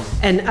as well?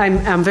 And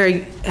I'm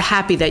very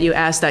happy that you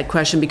asked that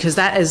question, because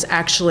that is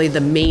actually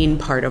the main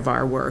part of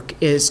our work,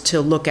 is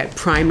to look at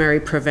primary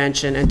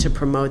prevention and to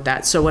promote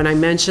that. So when I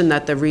mentioned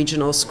that the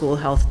Regional School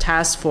Health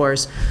Task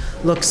Force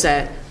looks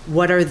at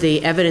what are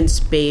the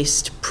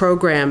evidence-based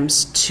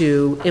programs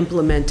to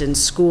implement in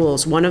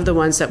schools, one of the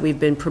ones that we've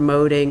been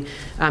promoting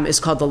is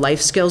called the Life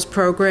Skills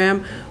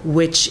Program,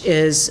 which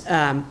is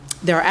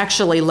there are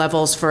actually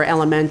levels for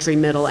elementary,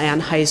 middle,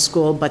 and high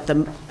school, but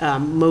the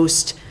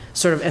most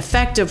sort of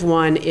effective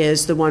one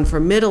is the one for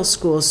middle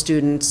school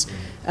students,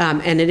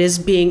 and it is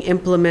being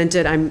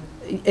implemented.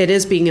 It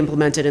is being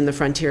implemented in the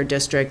Frontier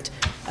District.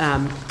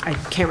 I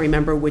can't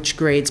remember which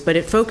grades, but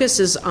it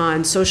focuses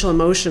on social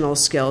emotional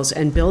skills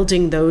and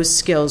building those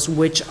skills,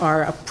 which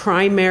are a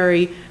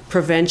primary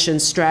prevention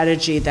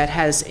strategy that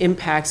has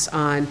impacts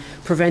on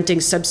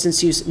preventing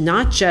substance use,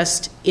 not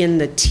just in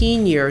the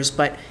teen years,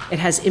 but it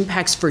has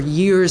impacts for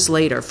years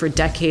later, for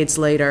decades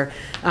later,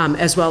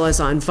 as well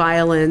as on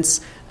violence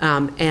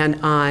and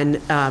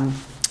on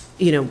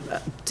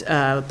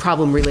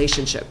problem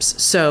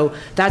relationships. So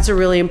that's a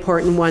really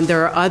important one.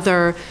 There are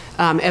other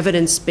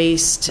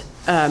evidence-based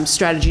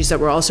strategies that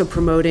we're also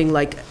promoting,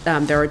 like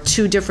there are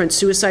 2 different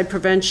suicide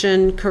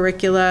prevention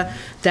curricula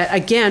that,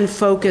 again,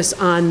 focus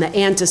on the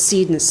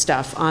antecedent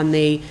stuff, on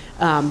the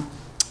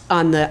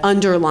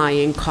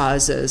underlying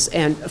causes,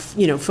 and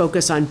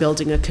focus on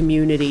building a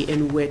community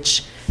in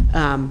which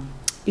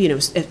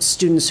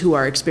students who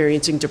are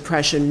experiencing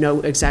depression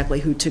know exactly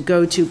who to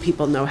go to.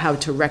 People know how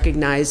to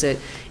recognize it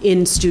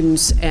in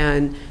students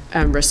and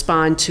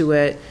respond to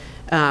it.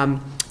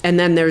 And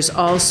then there's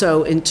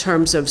also, in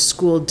terms of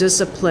school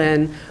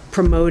discipline,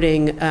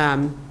 promoting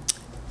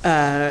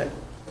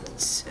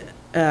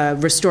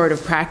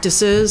restorative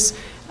practices,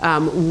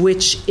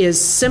 which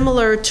is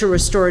similar to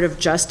restorative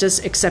justice,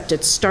 except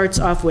it starts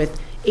off with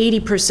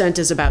 80%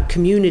 is about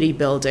community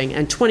building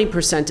and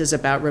 20% is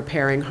about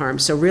repairing harm.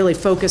 So really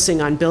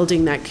focusing on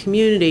building that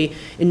community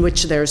in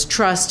which there's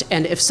trust,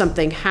 and if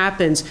something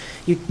happens,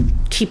 you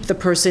keep the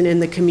person in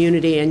the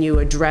community and you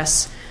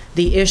address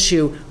the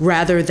issue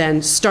rather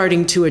than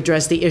starting to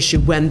address the issue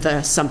when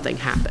something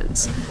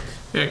happens.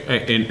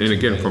 And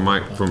again, from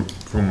what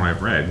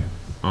I've read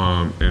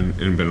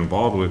and been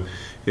involved with,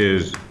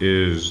 is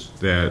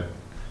that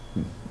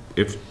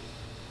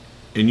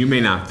and you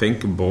may not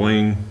think of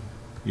bullying,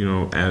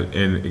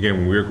 and again,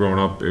 when we were growing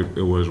up,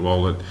 it was,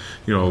 well, let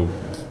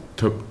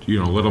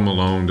them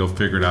alone, they'll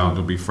figure it out,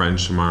 they'll be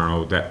friends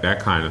tomorrow, that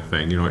kind of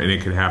thing, and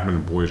it could happen to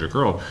boys or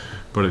girls.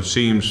 But it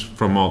seems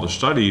from all the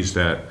studies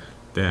that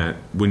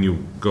when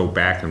you go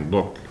back and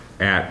look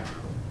at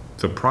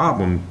the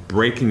problem,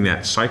 breaking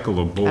that cycle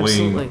of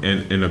bullying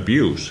and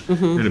abuse,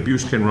 and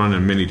abuse can run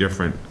in many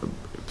different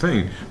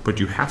things, but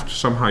you have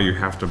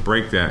to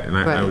break that. And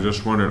I was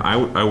just wondering,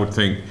 I would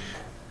think,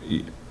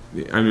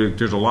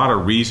 there's a lot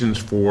of reasons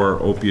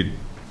for opiate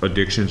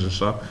addictions and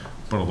stuff,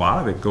 but a lot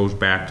of it goes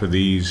back to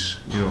these,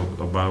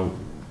 about,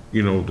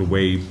 the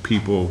way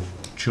people,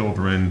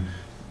 children,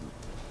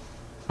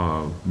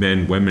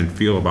 men, women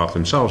feel about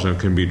themselves, and it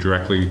can be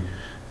directly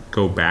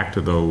go back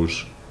to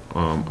those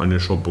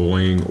initial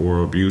bullying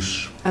or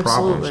abuse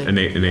problems, and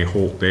they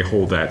hold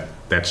that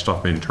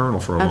stuff internal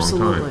for a long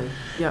time.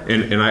 Yep.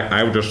 And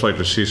I would just like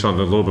to see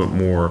something a little bit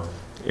more,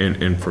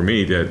 and for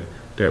me,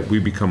 that we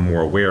become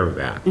more aware of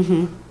that.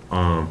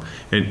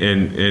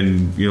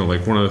 And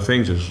like one of the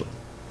things is,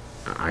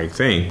 I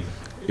think,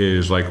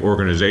 is like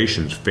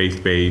organizations,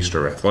 faith-based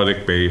or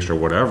athletic-based or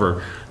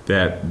whatever,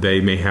 that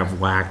they may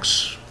have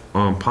lax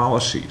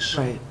policies.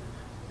 Right.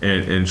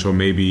 And so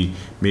maybe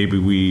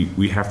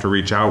we have to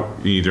reach out,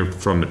 either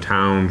from the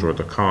towns or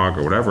the COG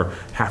or whatever,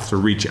 have to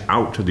reach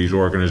out to these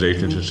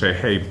organizations and say,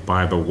 hey,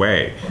 by the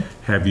way,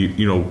 have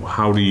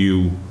how do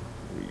you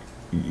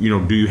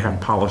have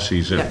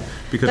policies?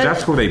 Because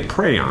that's what they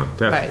prey on.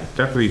 That's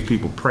what these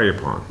people prey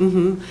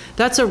upon.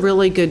 That's a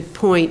really good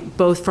point,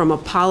 both from a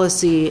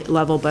policy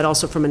level but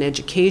also from an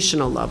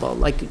educational level.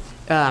 Like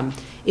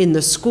in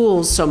the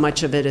schools, so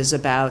much of it is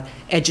about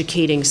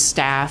educating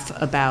staff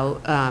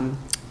about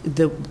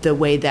the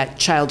way that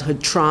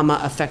childhood trauma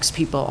affects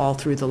people all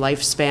through the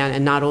lifespan,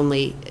 and not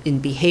only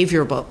in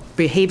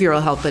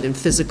behavioral health but in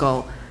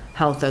physical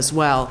health as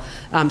well.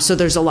 So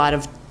there's a lot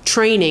of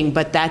training,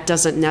 but that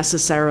doesn't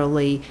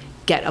necessarily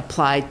get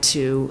applied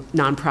to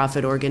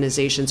nonprofit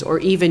organizations or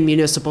even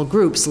municipal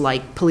groups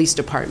like police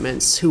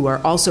departments, who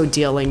are also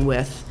dealing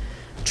with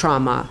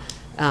trauma.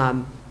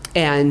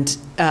 And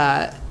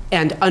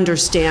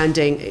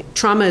understanding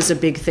trauma is a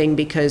big thing,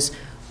 because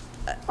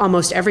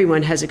almost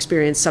everyone has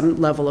experienced some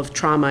level of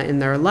trauma in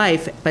their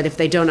life, but if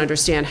they don't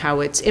understand how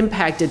it's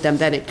impacted them,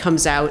 then it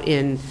comes out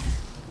in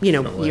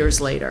years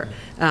later.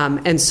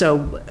 And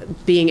so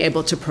being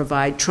able to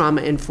provide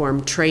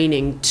trauma-informed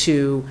training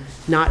to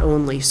not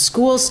only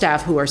school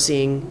staff who are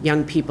seeing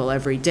young people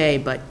every day,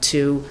 but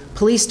to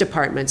police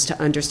departments to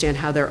understand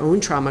how their own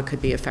trauma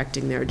could be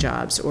affecting their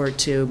jobs, or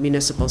to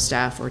municipal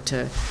staff, or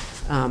to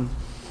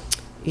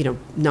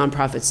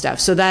nonprofit staff.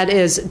 So that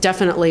is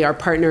definitely, our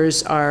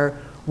partners are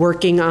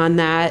working on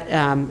that,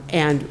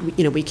 and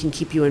we can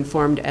keep you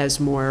informed as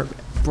more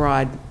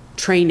broad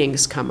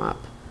trainings come up.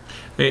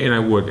 And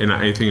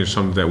I think it's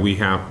something that we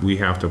have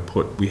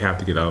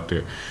to get out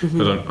there.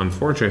 Because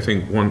unfortunately, I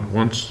think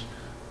once,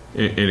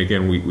 and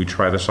again, we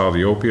try to solve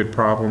the opiate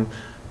problem,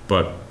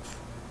 but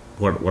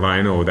what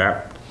I know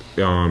that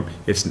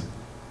if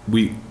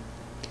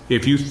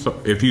you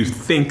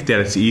think that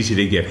it's easy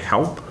to get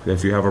help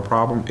if you have a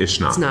problem, it's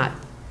not. It's not.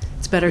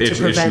 It's better to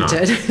prevent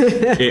it.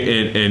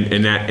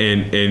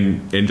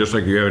 and just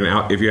like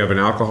if you have an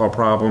alcohol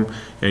problem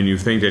and you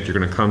think that you're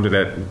going to come to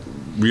that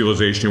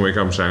realization, you wake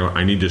up and say,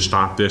 I need to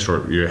stop this,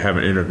 or you have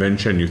an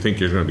intervention, you think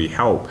there's going to be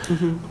help.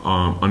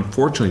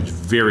 Unfortunately, it's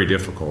very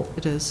difficult.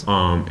 It is.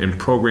 And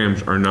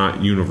programs are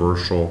not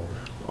universal.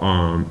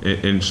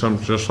 And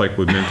some, just like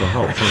with mental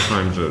health,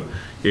 sometimes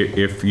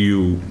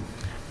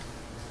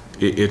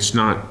it's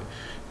not,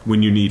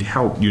 when you need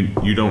help,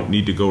 you don't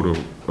need to go to,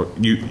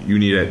 you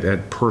need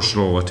that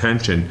personal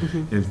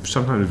attention, and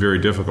sometimes it's very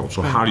difficult.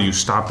 So how do you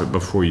stop it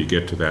before you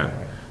get to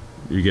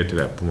you get to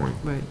that point.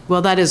 Right.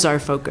 Well, that is our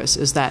focus,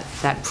 is that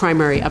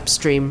primary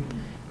upstream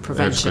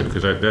prevention. That's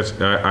good, because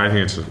I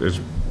think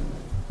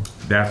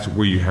that's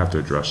where you have to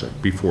address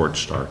it, before it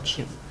starts.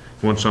 Yep.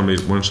 When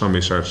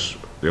somebody starts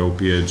the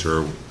opiates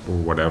or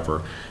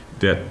whatever,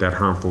 that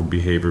harmful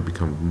behavior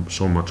becomes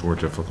so much more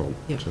difficult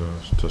Yep.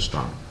 to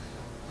stop.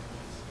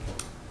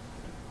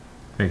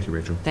 Thank you,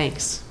 Rachel.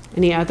 Thanks.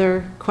 Any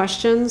other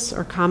questions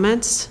or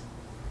comments?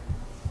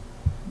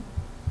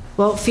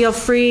 Well, feel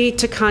free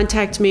to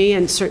contact me,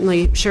 and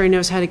certainly Sherry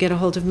knows how to get a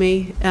hold of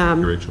me.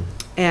 Thank you, Rachel.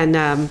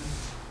 And,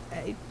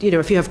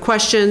 if you have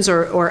questions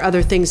or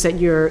other things that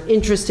you're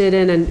interested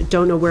in and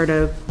don't know where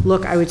to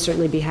look, I would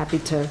certainly be happy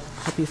to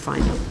help you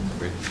find them.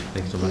 Great,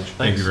 thanks so much.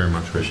 Thank you very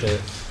much, Rachel. Appreciate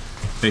it.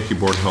 Thank you,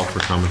 Board of Health, for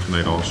coming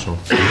tonight also.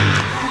 Thank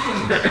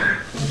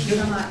you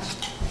so much.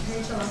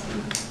 Rachel?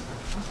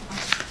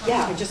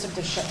 Yeah, I just have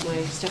to shut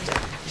my stuff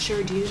down.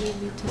 Sherry, do you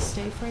need me to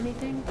stay for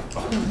anything?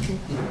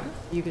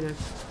 You gonna?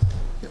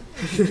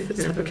 Is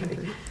that okay?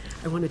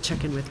 I want to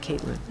check in with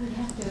Caitlin. We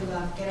have to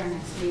get our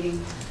next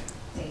meeting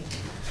date.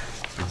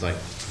 It's like,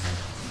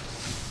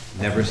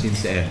 never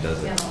seems to end,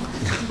 does No. it?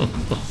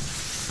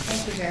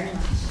 Thank you very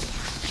much.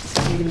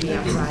 You're gonna be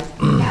outside.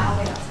 Yeah, I'll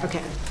wait outside.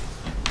 Okay.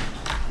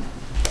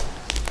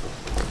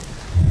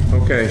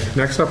 Okay,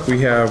 next up we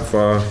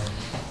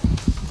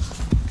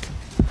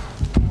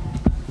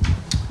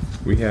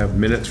have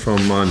minutes from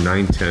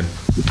 9:10.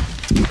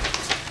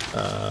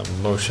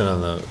 Motion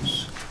on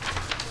those.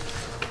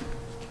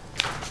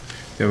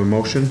 You have a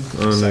motion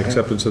on the Second.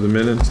 acceptance of the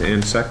minutes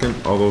and second.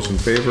 All those in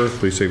favor,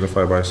 please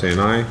signify by saying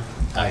aye.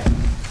 Aye.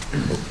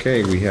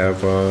 Okay, we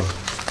have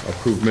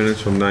approved minutes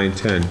from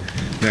 9:10.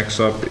 Next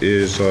up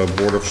is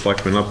Board of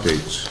Selectmen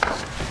updates.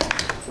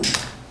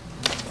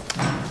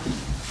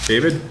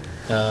 David,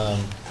 No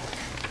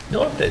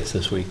updates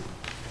this week.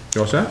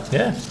 you all set?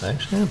 Yeah,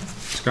 actually,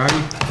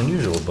 Scotty?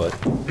 unusual, but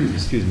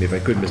Excuse me, if I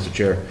could, Mr.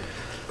 Chair,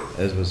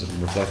 as was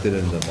reflected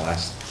in the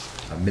last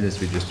minutes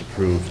we just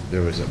approved,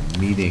 there was a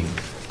meeting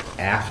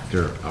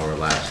after our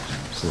last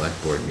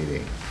select board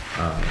meeting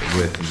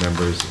with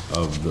members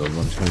of the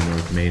 120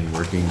 North Main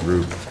Working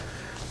Group,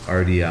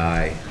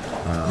 RDI,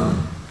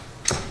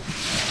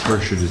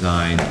 Berkshire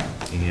Design,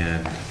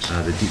 and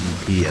the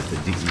DEP at the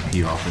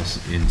DEP office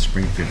in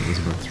Springfield. It was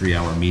about a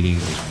 3-hour meeting. It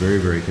was very,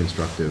 very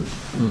constructive.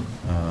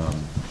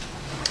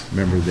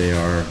 Remember, they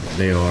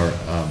are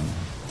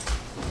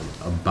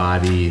a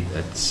body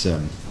that's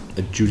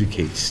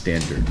adjudicates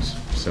standards.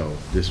 So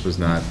this was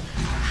not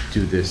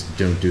do this,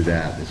 don't do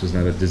that. This was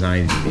not a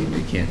design meeting.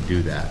 They can't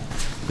do that.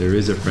 There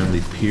is a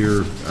friendly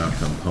peer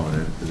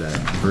component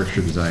that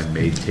Berkshire Design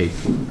may take,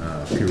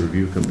 peer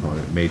review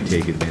component may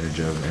take advantage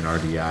of in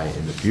RDI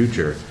in the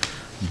future.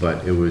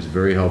 But it was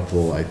very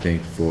helpful, I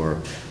think,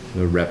 for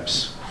the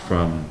reps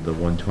from the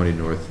 120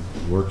 North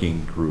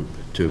Working Group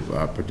to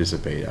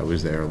participate. I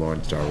was there,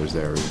 Lauren Starr was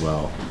there as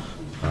well.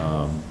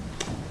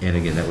 And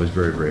again, that was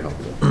very, very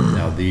helpful.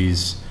 Now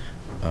these,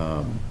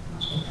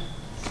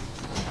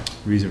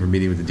 reason for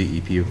meeting with the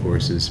DEP, of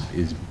course, is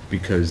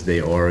because they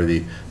are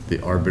the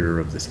arbiter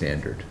of the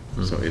standard.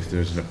 So if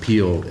there's an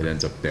appeal, it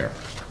ends up there.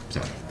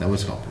 So that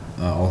was helpful.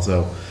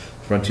 Also,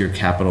 Frontier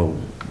Capital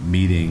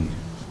meeting,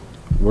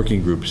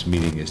 working groups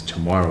meeting is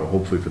tomorrow,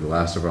 hopefully for the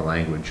last of our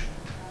language,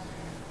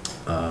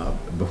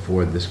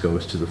 before this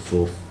goes to the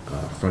full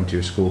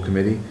Frontier School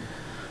Committee,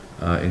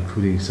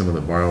 including some of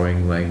the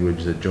borrowing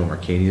language that Joe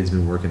Marcani has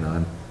been working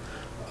on.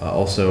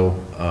 Also,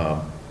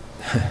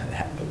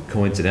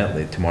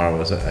 coincidentally,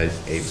 tomorrow is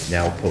a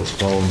now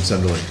postponed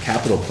Sunderland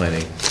Capital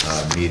Planning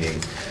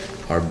meeting.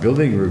 Our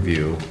building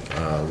review,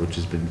 which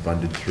has been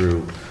funded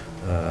through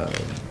the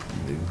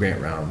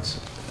grant rounds,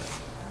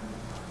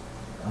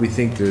 we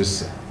think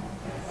there's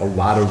a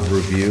lot of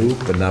review,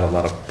 but not a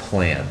lot of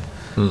plan.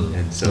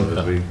 And so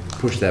as we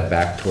push that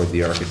back toward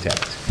the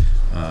architect.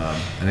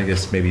 And I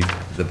guess maybe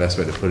the best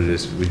way to put it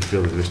is we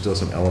feel that there's still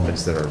some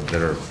elements that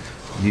are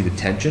need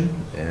attention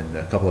and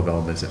a couple of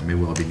elements that may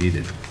well be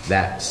needed.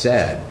 That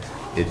said,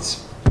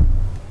 it's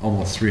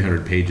almost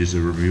 300 pages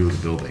of review of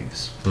the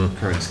buildings.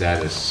 Current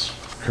status,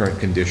 current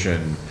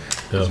condition.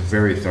 It's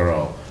very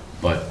thorough,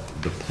 but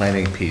the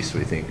planning piece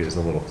we think is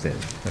a little thin.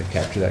 Did I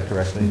capture that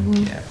correctly?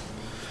 Yeah.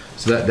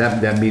 So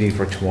that meeting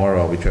for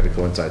tomorrow, we try to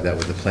coincide that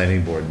with the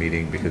planning board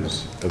meeting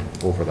because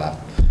of overlap.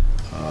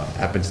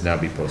 Happens to now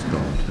be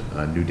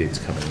postponed. New dates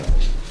coming up.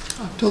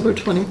 October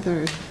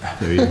 23rd.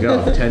 There you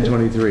go,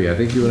 10/23. I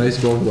think you and I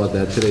spoke about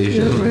that today. You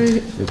should- right.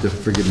 You have to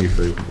forgive me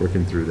for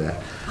working through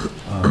that.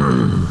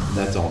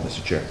 That's all,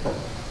 Mr. Chair.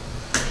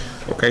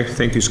 Okay,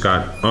 thank you,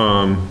 Scott.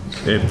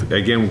 If,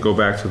 again, we go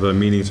back to the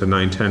meetings of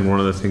 9:10, one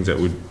of the things that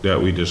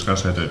we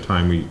discussed at that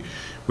time,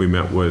 we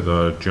met with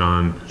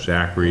John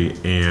Zachary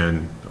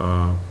and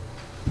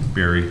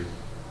Barry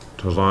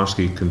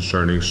Tozlowski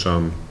concerning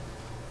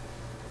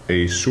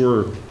a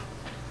sewer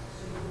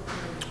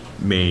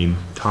main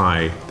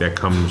tie that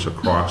comes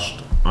across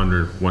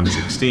under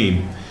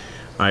 116.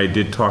 I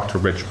did talk to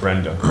Rich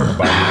Brenda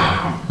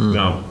about it.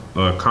 Now,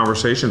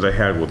 conversations I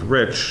had with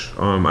Rich,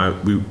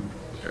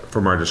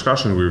 from our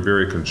discussion, we were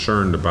very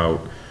concerned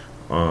about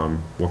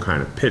what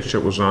kind of pitch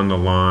it was on the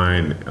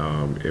line,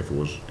 if it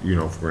was,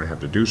 if we're gonna have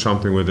to do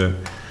something with it.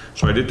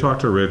 So I did talk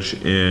to Rich,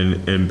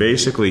 and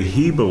basically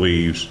he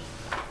believes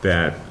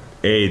that,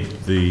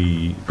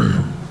 the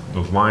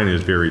line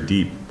is very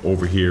deep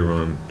over here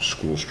on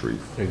School Street.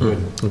 Very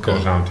good. It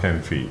goes down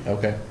 10 feet.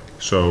 Okay.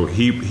 So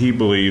he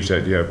believes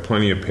that you have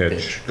plenty of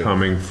pitch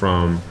coming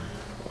from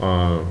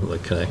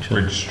Like connection.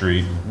 Bridge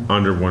Street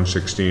under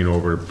 116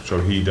 over, so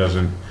he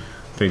doesn't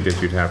think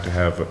that you'd have to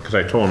have, because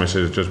I told him, I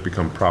said, it's just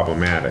become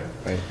problematic.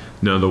 Right.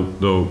 Now,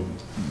 though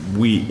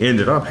we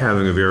ended up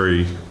having a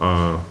very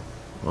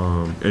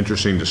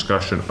interesting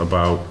discussion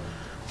about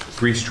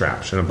grease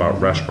traps and about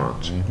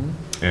restaurants.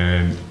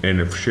 And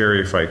if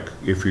Sherry,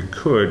 if you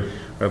could,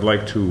 I'd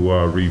like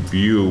to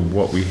review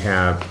what we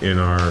have in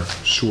our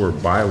sewer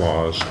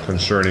bylaws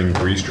concerning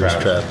grease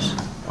traps.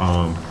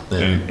 Yeah,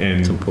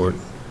 it's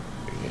important.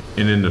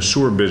 And in the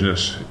sewer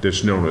business,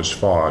 that's known as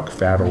fog,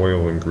 fat,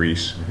 oil, and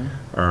grease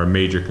are a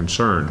major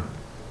concern.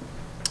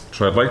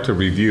 So I'd like to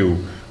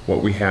review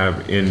what we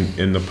have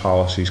in the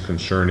policies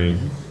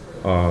concerning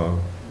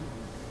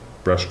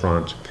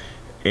restaurants.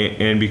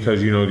 And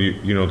because the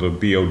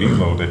BOD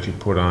load that you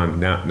put on,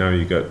 now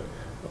you got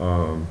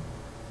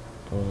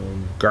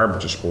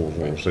garbage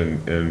disposals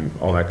and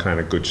all that kind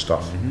of good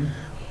stuff.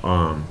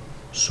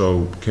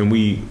 So can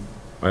we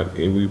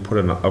put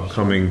an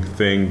upcoming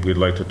thing? We'd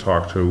like to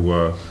talk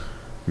to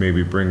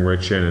maybe bring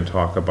Rich in and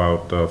talk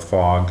about the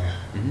fog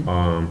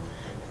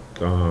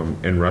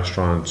in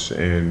restaurants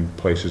and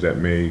places that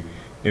may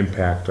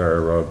impact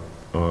our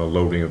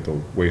loading of the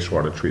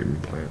wastewater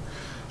treatment plant.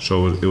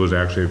 So it was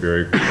actually a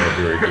very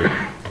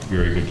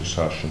good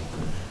discussion.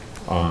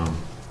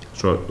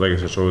 So like I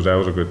said, that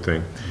was a good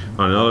thing.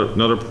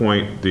 Another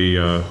point,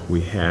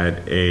 we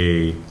had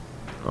a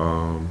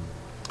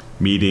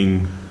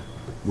meeting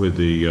with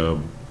the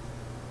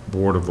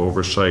Board of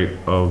Oversight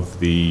of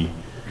the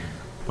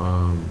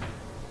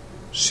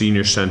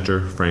Senior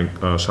Center,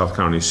 South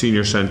County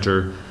Senior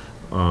Center,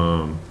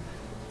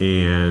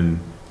 and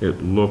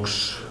it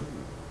looks,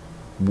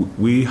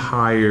 we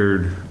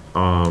hired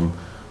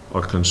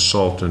a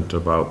consultant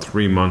about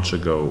 3 months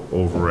ago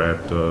over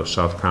at the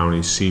South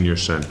County Senior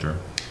Center,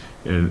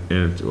 and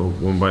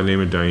one by the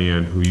name of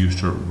Diane, who used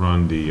to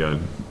run the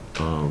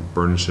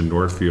Burnison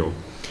Northfield,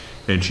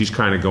 and she's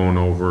kind of going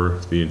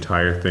over the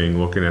entire thing,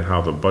 looking at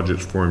how the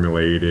budget's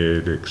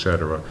formulated,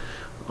 etc.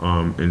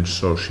 And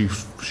so she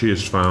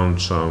has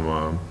found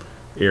some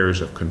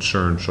areas of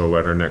concern. So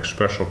at our next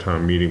special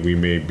town meeting, we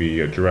may be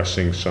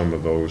addressing some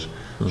of those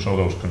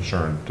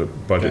concerns. The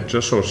budget,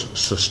 just so it's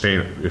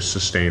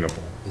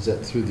sustainable. Is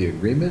that through the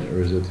agreement, or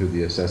is it through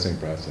the assessing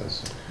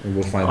process? And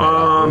we'll find that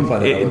out. We'll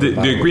find out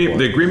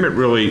the agreement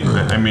really,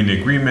 I mean, the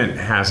agreement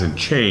hasn't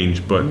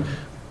changed, but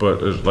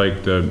it's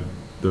like the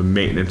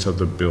maintenance of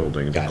the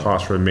building, the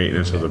cost for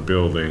maintenance of the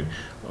building,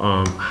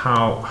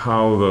 how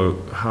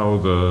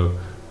the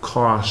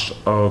cost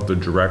of the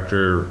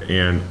director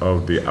and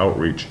of the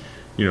outreach,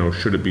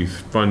 should it be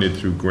funded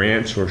through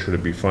grants, or should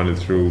it be funded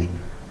through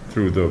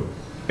the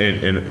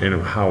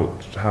and how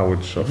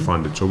it's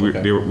funded. So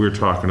we're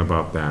talking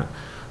about that.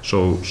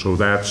 So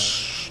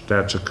that's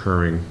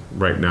occurring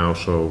right now.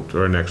 So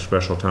to our next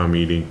special town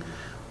meeting,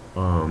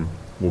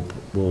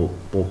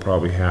 we'll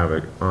probably have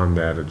it on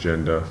that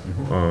agenda,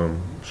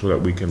 so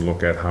that we can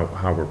look at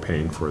how we're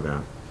paying for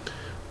that.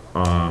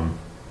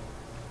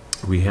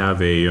 We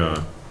have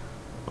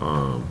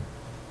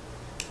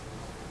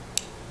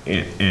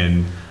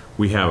and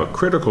we have a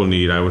critical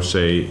need, I would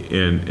say,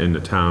 in the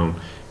town,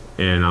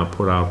 and I'll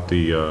put out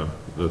the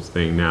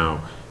thing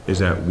now, is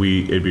that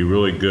it'd be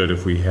really good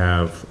if we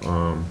have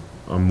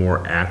a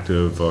more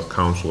active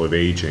Council of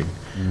Aging.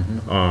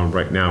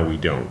 Right now we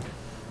don't,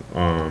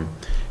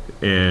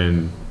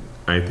 and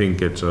I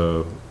think I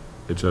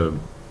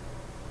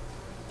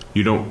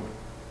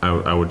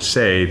would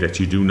say that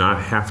you do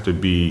not have to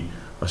be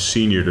a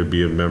senior to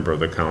be a member of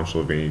the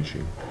Council of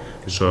Aging.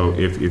 So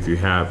if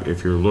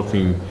you're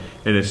looking,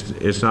 and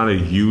it's not a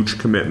huge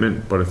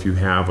commitment, but if you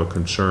have a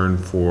concern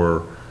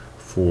for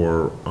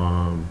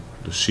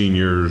the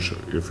seniors,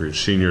 if you're a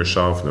senior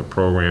yourself in the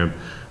program,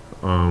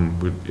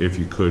 if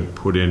you could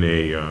put in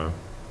a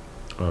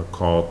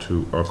call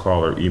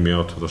or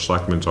email to the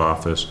Selectman's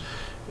office,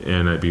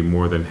 and I'd be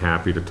more than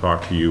happy to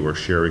talk to you, or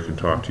Sherry can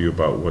talk to you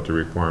about what the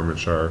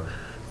requirements are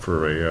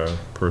for a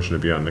person to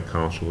be on the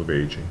Council of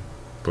Aging.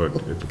 But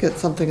We'll get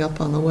something up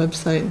on the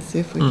website and see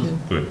if we can.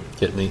 Good.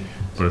 Get me.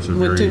 But it's a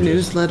We'll do very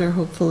newsletter,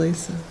 hopefully.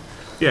 So.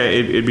 Yeah,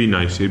 it'd be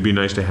nice. It'd be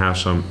nice to have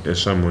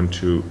someone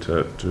to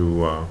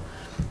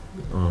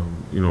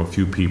a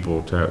few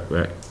people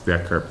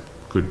that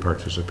could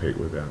participate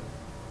with that.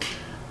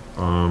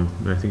 And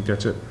I think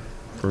that's it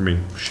for me.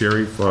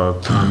 Sherry,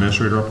 town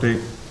administrator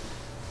update.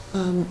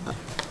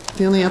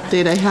 The only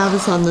update I have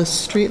is on the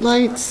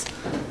streetlights.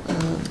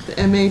 The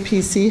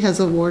MAPC has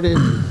awarded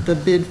the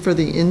bid for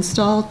the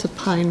install to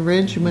Pine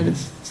Ridge. You might have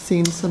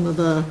seen some of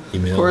the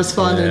Email.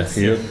 correspondence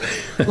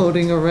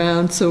floating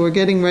around. So we're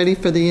getting ready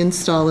for the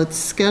install. It's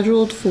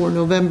scheduled for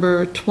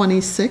November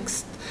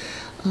 26th.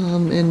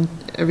 And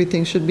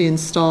everything should be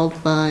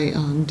installed by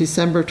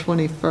December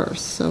 21st,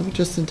 so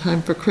just in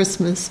time for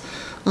Christmas.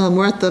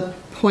 We're at the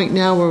point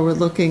now where we're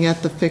looking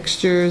at the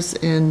fixtures,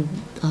 and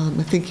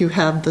I think you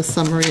have the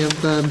summary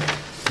of the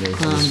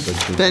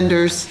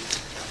vendors.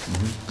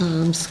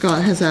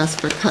 Scott has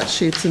asked for cut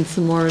sheets and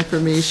some more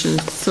information,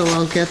 so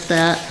I'll get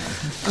that.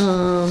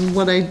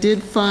 What I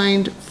did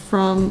find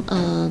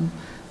from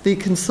the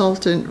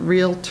consultant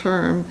Real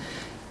Term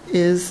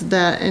is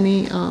that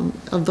any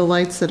of the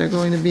lights that are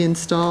going to be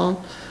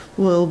installed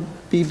will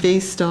be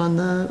based on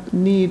the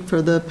need for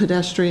the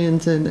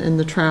pedestrians and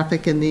the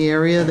traffic in the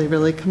area. They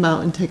really come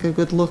out and take a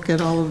good look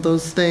at all of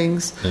those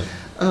things. Yeah.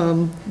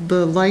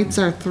 The lights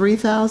are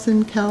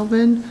 3,000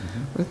 Kelvin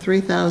or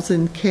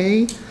 3,000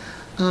 K.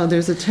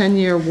 There's a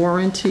 10-year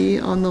warranty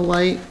on the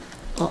lights.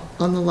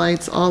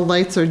 All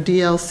lights are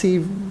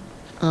DLC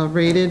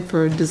rated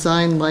for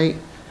Design Light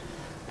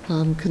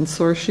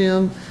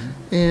Consortium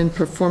and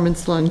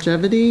Performance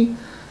Longevity.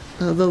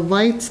 The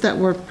lights that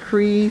were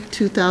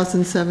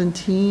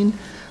pre-2017,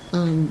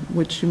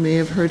 which you may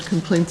have heard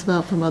complaints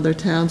about from other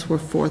towns, were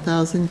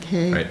 4,000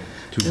 K. Right.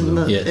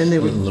 Yes, and they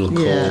were a little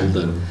cold. yeah.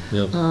 And,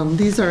 yep.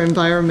 These are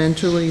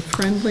environmentally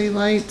friendly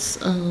lights.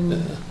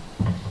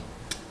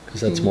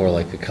 Because that's more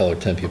like the color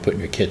temp you put in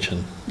your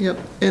kitchen. Yep,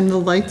 and the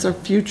lights are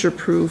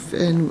future-proof,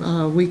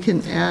 and we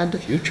can add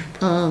Future.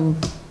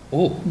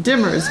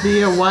 dimmers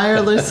via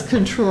wireless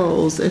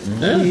controls if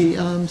we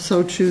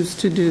so choose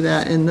to do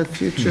that in the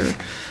future.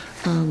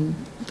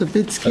 The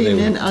bids came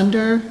in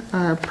under,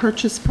 our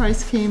purchase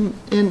price came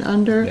in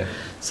under,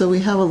 so we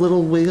have a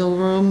little wiggle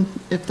room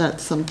if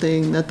that's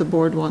something that the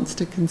board wants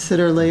to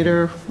consider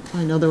later.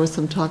 I know there was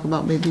some talk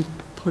about maybe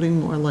putting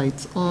more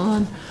lights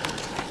on.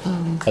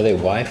 Are they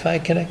Wi-Fi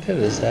connected?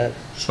 Is that?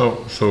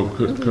 So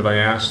could I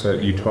ask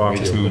that you talk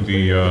to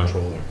the,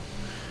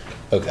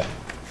 Okay.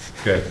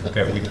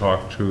 that we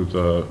talk to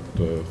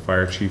the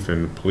fire chief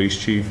and police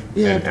chief?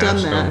 Yeah, and I've done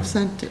ask that, them- I've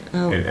sent it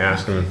out. And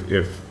ask them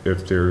if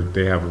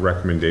they have a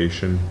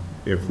recommendation,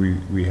 if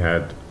we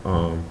had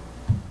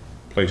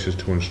places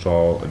to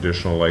install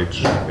additional lights,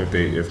 if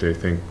they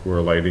think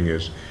where lighting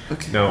is.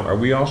 Okay. Now, are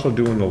we also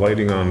doing the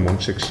lighting on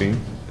 116?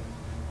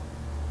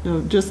 No,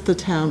 just the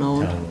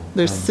town-owned. Town-owned.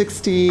 There's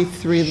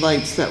 63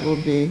 lights that will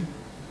be.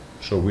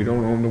 So we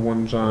don't own the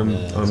ones on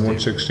Yeah, that's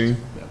 116?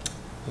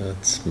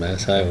 That's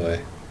Mass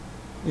Highway.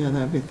 Yeah,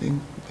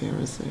 everything there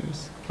is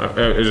theirs. I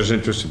was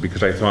interested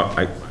because I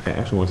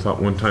actually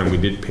thought one time we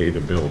did pay the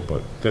bill,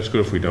 but that's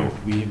good if we don't.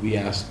 We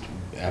asked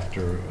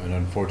after an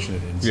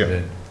unfortunate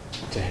incident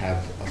to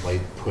have a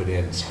light put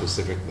in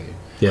specifically.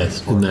 Yes,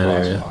 for in that a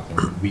area.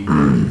 crosswalk.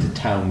 And the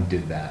town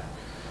did that,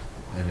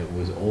 and it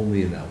was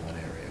only in that one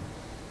area.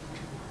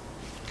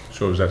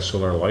 So is that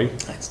still our light?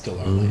 That's still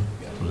our light,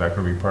 yeah. Is that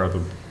going to be part of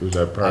the, is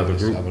that part of the I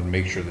group? would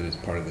make sure that it's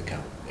part of the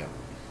count, yeah.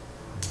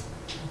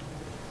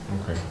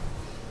 Okay.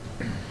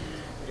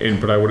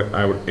 But I would,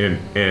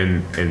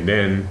 and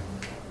then,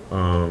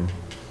 I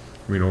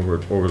mean, over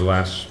the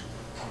last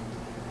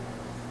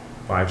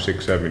 5,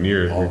 6, 7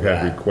 years, All we've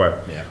had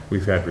that, yeah.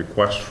 we've had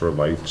requests for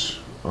lights.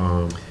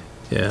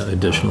 Yeah,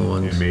 additional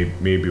ones.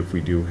 And maybe if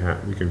we do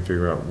have, we can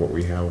figure out what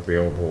we have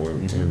available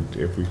and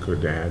if we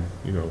could add,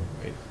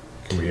 Right.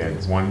 can we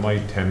add 1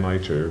 light, 10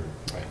 lights, or?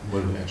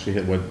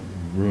 Right. What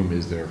room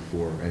is there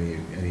for any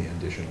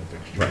additional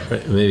fixtures?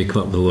 Right, maybe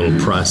come up with a little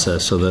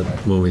process so that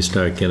when we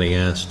start getting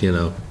asked, then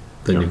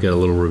you've got a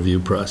little review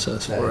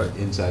process for it.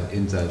 Inside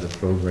the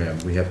program,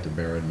 we have to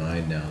bear in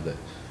mind now that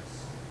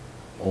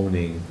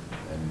owning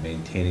and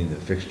maintaining the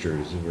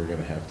fixtures, we're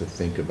gonna have to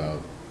think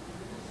about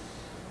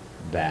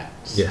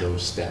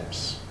those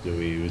steps. Do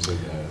we use a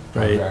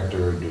Right.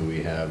 contractor? Do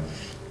we have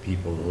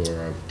people who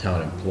are a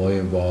town employee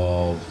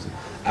involved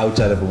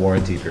outside of a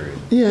warranty period?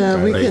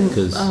 Yeah, we Right, can,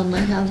 'cause- I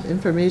have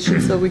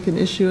information so we can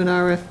issue an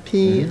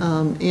RFP.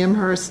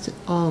 Amherst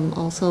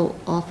also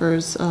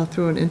offers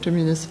through an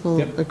intermunicipal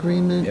Yep.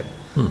 agreement. Yep.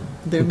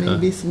 There may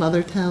Okay. be some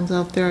other towns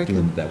out there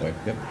Doing it that way,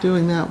 yep.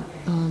 doing that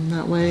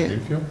way.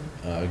 Greenfield?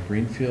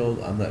 Greenfield,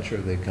 I'm not sure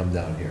they come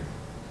down here.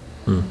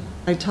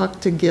 I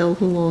talked to Gil,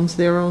 who owns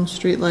their own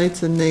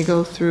streetlights, and they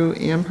go through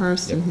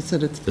Amherst, and Yep. he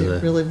said it's Do they?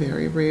 really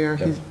very rare.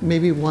 Yep. He's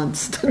maybe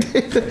once.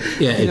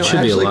 Yeah, it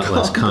should be a lot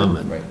less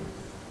common. Right.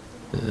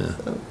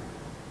 Yeah,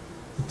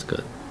 that's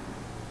good.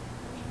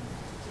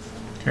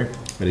 Okay.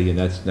 But again,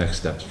 that's next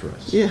steps for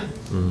us. Yeah,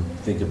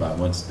 Think about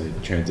once the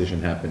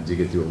transition happens, you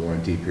get through a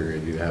warranty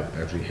period, you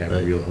actually have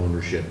Right. real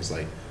ownership. It's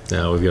like,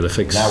 Now we've got to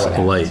fix now what the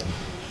happens? light.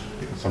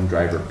 Some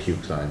driver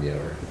pukes on you,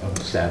 or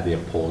sadly a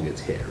pole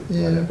gets hit, or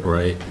Yeah. whatever.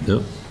 Right,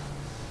 yep.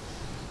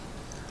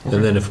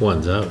 And then if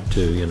one's out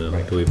too,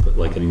 Right. do we put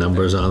like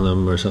numbers on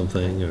them or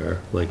something, or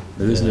like?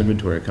 There is an yeah.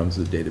 inventory, it comes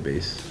with a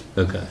database.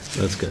 Okay,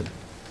 that's good.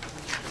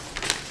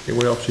 Okay,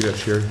 what else you got,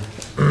 Sherry?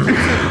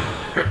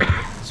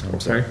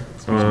 Okay.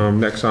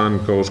 Next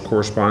on goes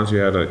correspondence. You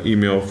had an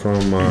email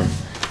from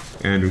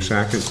Andrew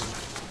Sackett.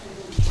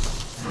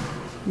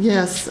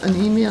 yes, an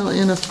email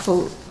and a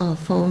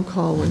phone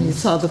call when he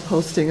saw the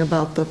posting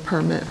about the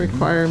permit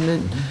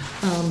requirement.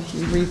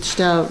 He reached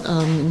out,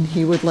 and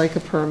he would like a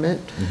permit.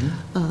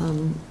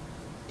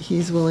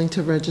 he's willing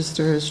to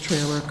register his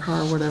trailer,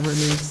 car, whatever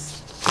needs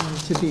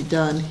to be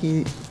done.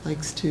 He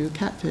likes to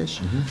catfish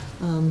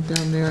down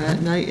there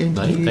at night, and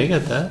I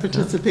get that, yeah.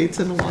 participates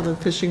in a lot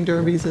of fishing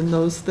derbies and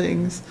those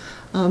things.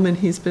 And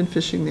he's been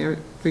fishing there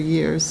for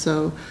years,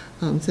 so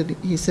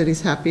he said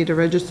he's happy to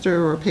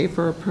register or pay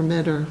for a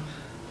permit or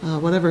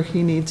whatever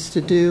he needs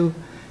to do.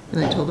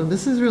 And I told him,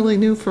 this is really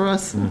new for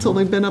us. It's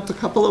only been up a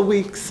couple of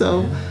weeks,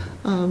 so.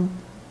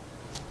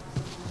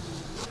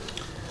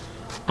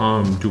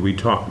 Do we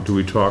talk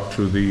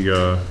to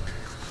the,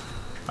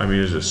 I mean,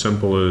 is it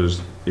simple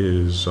as,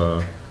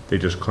 they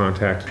just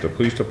contacted the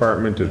police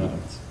department?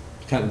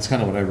 It's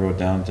kind of what I wrote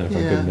down to, if I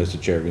Yeah. could, Mr.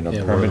 Chair, you know,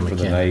 Yeah, permit one of for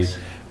the the mechanics. night,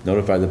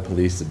 notify the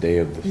police the day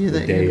of, Yeah, the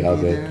that day you're gonna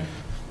of be it. there.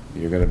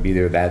 You're gonna be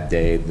there that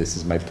day, this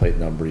is my plate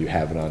number, you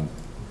have it on.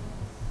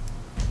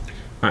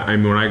 I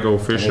mean, when I go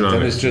fishing on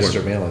Then it's just the,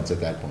 surveillance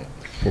at that point.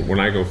 when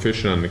I go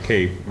fishing on the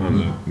Cape, on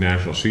the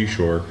National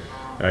Seashore,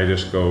 I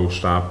just go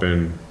stop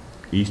in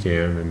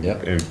Eastham and,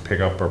 Yep. and pick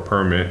up a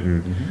permit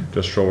and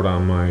just throw it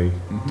on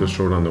just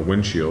throw it on the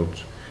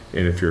windshields.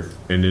 And if you're,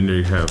 and then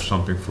you have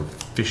something for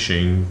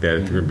fishing, that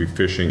you're gonna be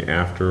fishing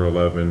after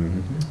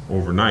 11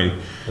 overnight,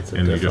 That's a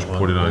and you different just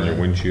put it one, on your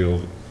yeah.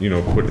 windshield, you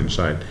know, put it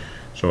inside.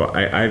 So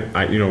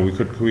I you know,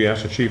 could we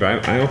ask the chief? I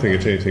don't think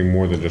it's anything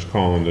more than just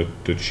calling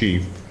the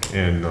chief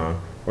and,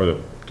 or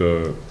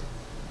the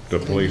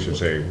police and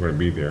say, we're gonna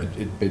be there.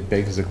 It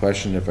begs the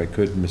question, if I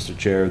could, Mr.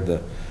 Chair,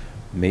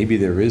 maybe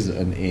there is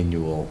an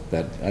annual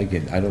that,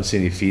 again, I don't see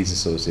any fees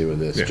associated with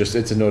this. Yeah. Just,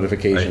 it's a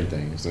notification Right.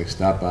 thing. It's like,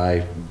 stop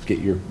by, get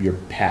your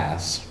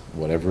pass,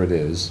 whatever it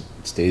is,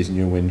 it stays in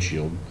your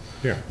windshield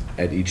Yeah.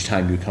 at each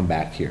time you come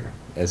back here,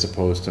 as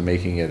opposed to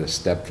making it a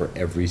step for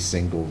every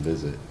single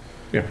visit.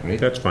 Yeah, Right.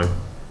 that's fine.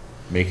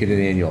 Make it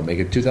an annual, make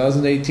it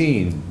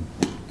 2018,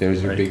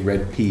 there's your Right. big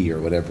red P or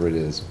whatever it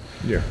is.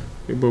 Yeah,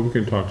 but we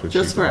can talk to the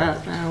chief. Just for about it.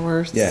 after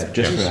hours. Yeah,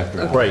 just for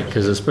after hours. Right,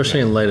 because especially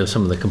in light of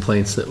some of the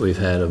complaints that we've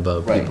had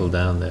about Right. people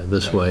down there,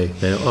 this way,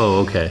 they,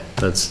 oh, okay,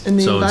 that's And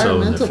the so-and-so and they're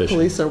environmental fishing.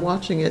 police are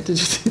watching it. Did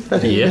you see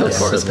that? email Yes,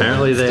 correspondence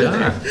apparently they today?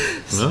 are.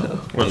 No?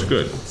 Well, that's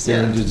good. It's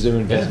their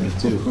investment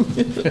too.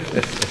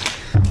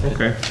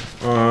 Okay.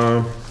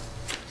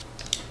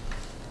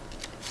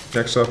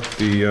 Next up,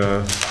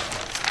 the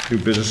new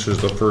business is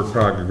the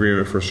FERCog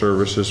agreement for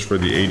services for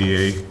the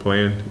ADA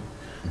plan.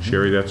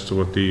 Sherry, that's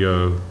what the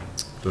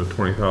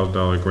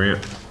 $20,000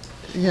 grant.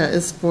 Yeah,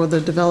 it's for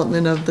the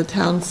development of the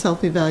town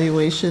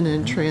self-evaluation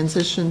and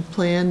transition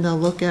plan. They'll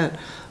look at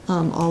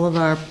all of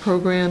our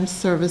programs,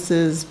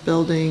 services,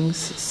 buildings,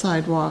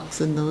 sidewalks,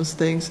 and those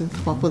things, and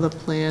come up with a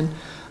plan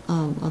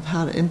of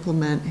how to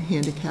implement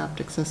handicapped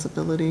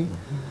accessibility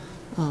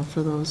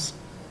for those.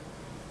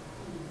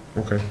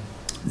 Okay.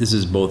 This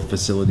is both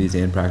facilities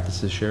and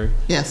practices, Sherry?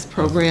 Yes,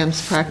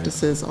 programs,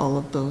 practices, all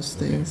of those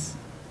things.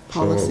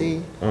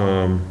 Policy.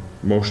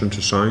 Motion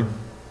to sign.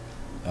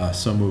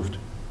 So moved.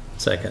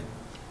 Second.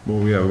 Well,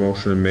 we have a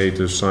motion made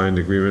to sign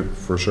the agreement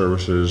for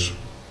services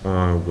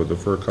with the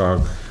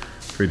FERCog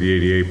for the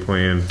ADA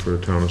plan for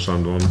the town of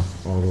Sunderland.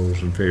 All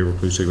those in favor,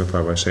 please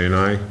signify by saying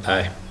aye.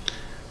 Aye.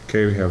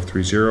 Okay, we have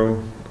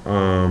 3-0.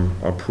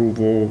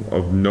 Approval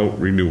of note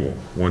renewal,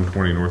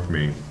 120 North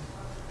Main.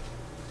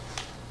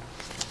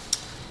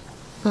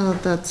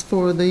 That's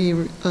for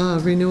the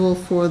renewal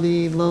for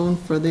the loan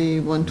for the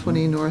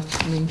 120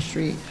 North Main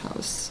Street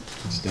house.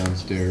 It's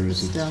downstairs,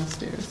 It's it's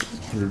downstairs.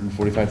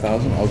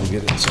 145,000, I'll go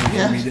get it. So you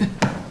Yeah. can read it.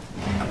 I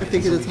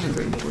think it is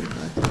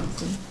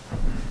 145,000.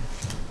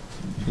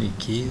 Any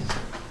keys?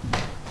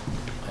 I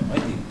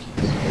might need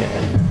keys.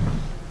 Yeah.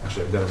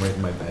 Actually, I've got them right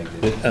in my bag.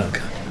 dude. Oh,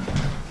 God.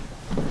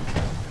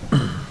 I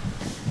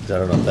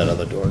don't know if that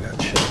other door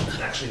got shut.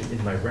 Actually,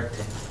 in my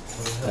rectangle.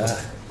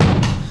 Ah.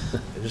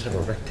 I just have a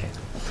rectangle.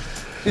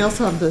 We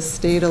also have the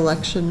state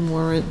election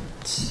warrant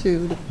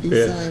too to be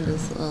Yeah. signed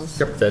as well.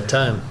 Yep, that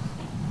time.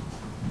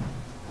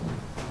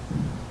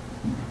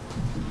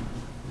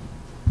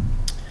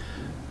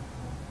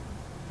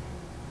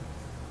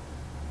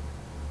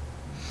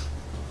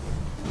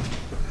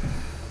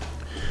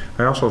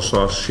 I also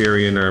saw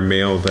Sherry in our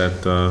mail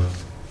that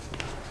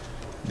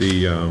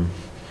the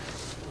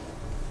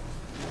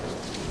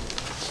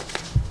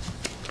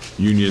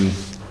Union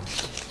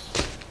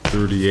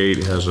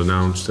 38 has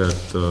announced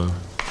that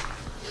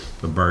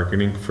the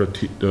bargaining for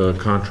the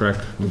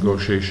contract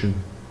negotiation.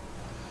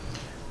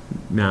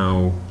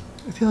 Now,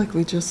 I feel like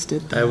we just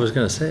did that. I was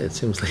gonna say, it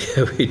seems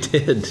like we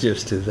did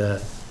just do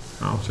that.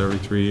 oh, it's every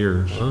 3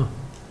 years. Oh,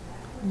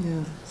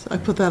 Yeah, so I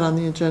put that on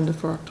the agenda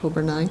for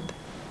October 9th.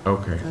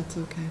 Okay. That's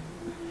okay.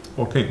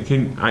 Well,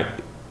 can I,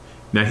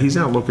 now he's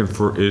not looking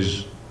for,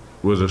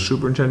 was a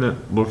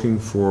superintendent looking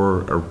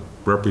for a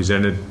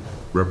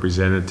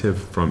representative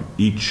from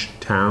each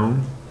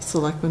town?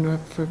 Selectman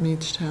rep from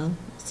each town.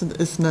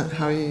 It's not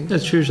how you,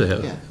 that's usually how,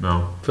 yeah.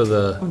 No, for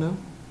the, Oh, no?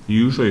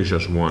 usually it's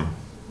just one,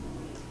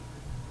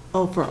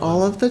 Oh, for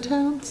all of the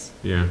towns?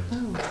 yeah.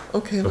 Oh,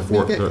 okay, let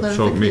Before, me get so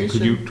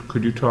clarification.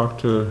 could you talk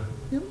to,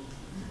 Yep.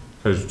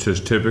 because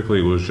just typically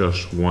it was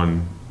just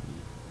one.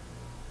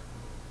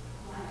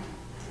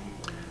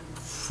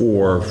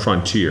 for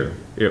Frontier.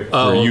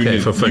 Oh, okay,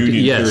 Union, for Frontier,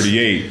 Union yes.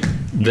 38.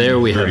 There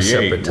we have 38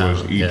 separate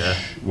towns, was yeah.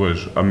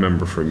 was a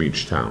member from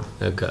each town,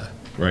 Okay,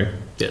 right?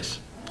 yes,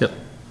 yep.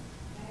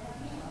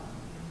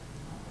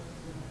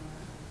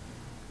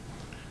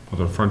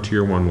 Well, the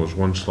Frontier one was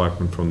one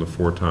selectman from the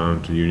 4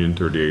 towns, the Union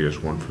 38 is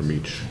one from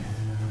each.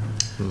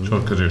 So,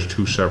 because there's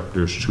two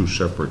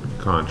separate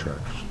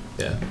contracts.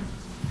 Yeah.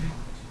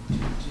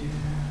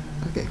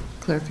 Okay,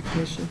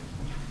 clarification.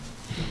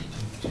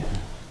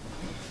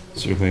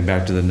 Circling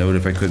back to the note,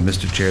 if I could,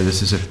 Mr. Chair,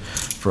 this is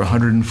for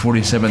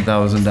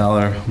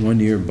 $147,000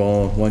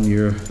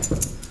 one-year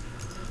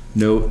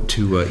note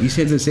to East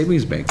Hampton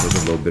Savings Bank was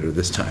a low bidder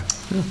this time.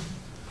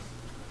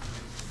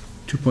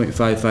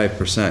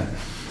 2.55%.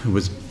 It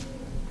was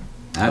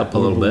Up a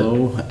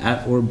little bit.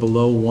 At or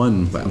below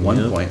 1 at one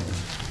Yep. point.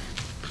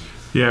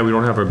 Yeah, we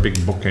don't have a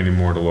big book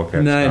anymore to look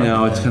at. No, I Scott.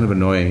 know, it's kind of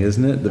annoying,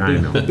 isn't it? I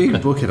know. The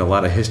big book had a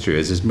lot of history.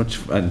 It's as much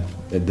fun,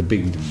 the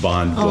big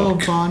bond Oh,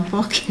 book. bond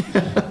book,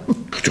 yeah.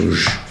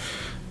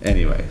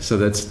 Anyway, so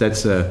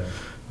that's a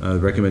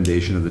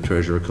recommendation of the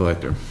treasurer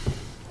collector.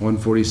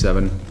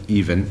 147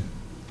 even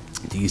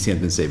to East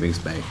Hampton Savings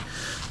Bank.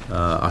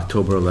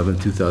 October 11,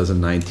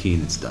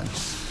 2019, it's done.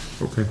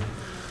 Okay.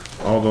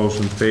 All those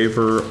in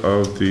favor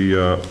of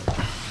the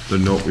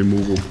note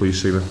removal, please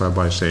signify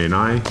by saying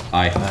aye.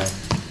 Aye.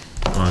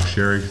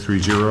 Sherry,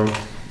 3-0,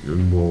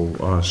 and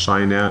we'll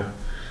sign that.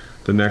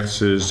 The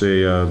next is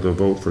the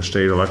vote for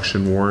state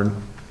election warrant.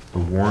 The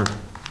warrant.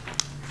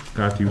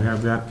 Scott, do you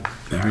have that?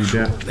 Did you read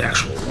that? The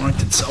actual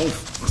warrant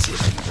itself. Let's see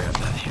if I can grab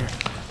that here.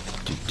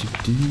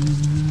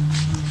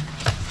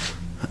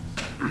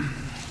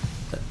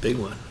 That big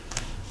one.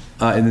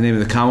 In the name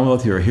of the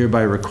Commonwealth, you are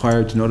hereby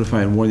required to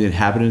notify and warn the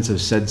inhabitants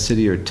of said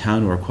city or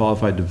town who are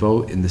qualified to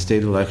vote in the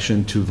state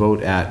election to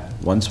vote at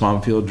 1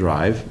 Swampfield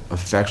Drive,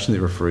 affectionately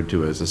referred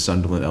to as the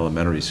Sunderland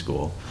Elementary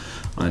School,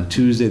 on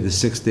Tuesday, the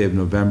 6th day of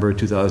November,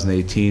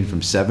 2018,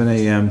 from 7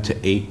 a.m. to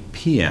 8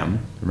 p.m.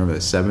 Remember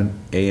that, 7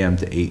 a.m.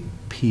 to 8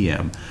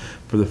 p.m.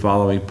 for the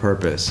following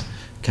purpose: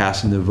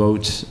 casting the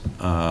votes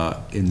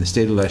in the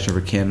state election for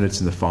candidates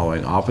in the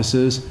following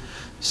offices: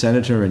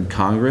 Senator in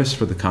Congress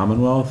for the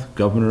Commonwealth,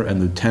 Governor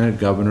and Lieutenant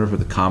Governor for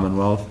the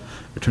Commonwealth,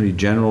 Attorney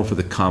General for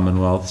the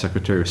Commonwealth,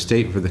 Secretary of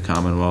State for the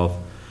Commonwealth,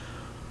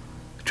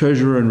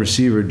 Treasurer and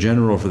Receiver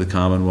General for the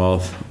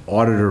Commonwealth,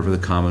 Auditor for the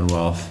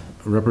Commonwealth,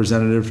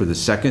 Representative for the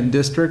 2nd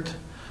District,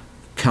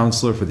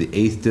 Counselor for the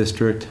 8th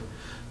District,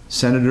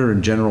 Senator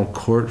in General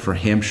Court for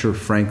Hampshire,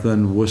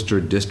 Franklin, Worcester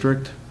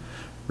District,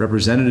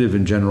 Representative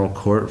in General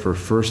Court for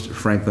 1st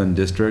Franklin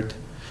District,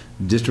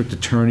 District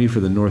Attorney for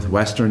the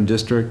Northwestern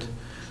District,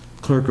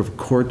 Clerk of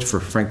Courts for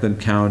Franklin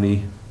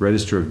County,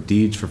 Register of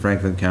Deeds for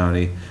Franklin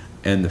County,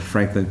 and the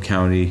Franklin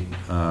County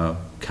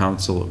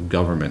Council of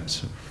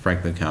Governments,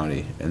 Franklin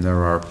County. And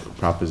there are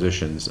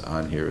propositions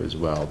on here as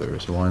well.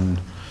 There's 3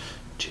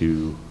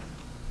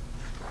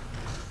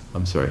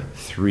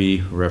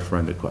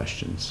 referenda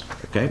questions.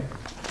 Okay?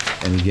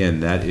 And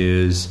again, that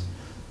is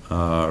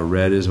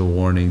read as a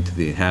warning to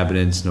the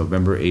inhabitants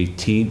November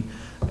 18th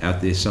at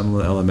the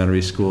Sunderland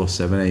Elementary School,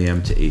 7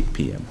 a.m. to 8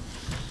 p.m.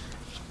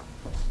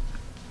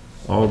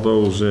 All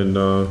those in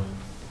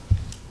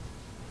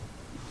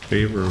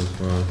favor of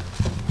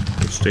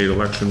the state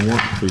election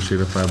warrant, please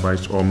signify by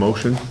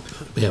motion.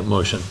 Yeah,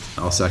 motion.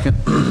 I'll second.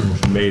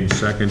 Motion made and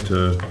second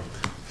to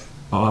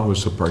allow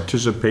us to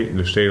participate in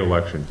the state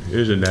election.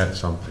 Isn't that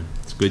something?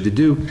 It's good to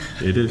do.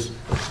 It is.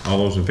 All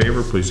those in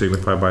favor, please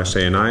signify by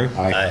saying aye.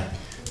 Aye.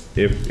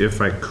 If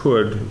I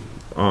could,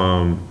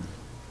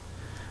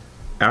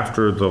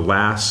 after the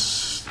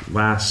last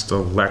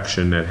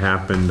election that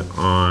happened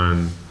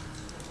on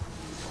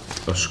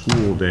a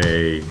school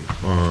day,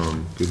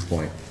 Good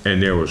point.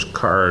 and there was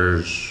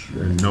cars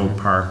and no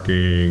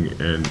parking,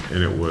 and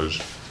it was,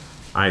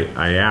 I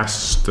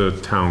asked the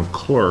town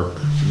clerk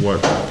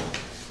what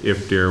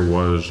if there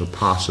was a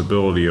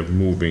possibility of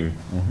moving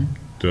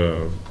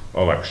the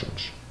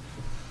elections,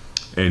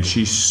 and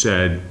she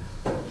said,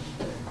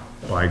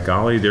 by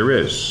golly, there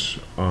is.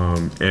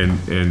 And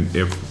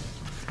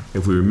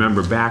if we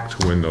remember back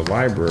to when the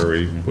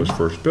library was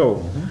first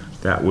built,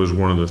 that was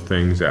one of the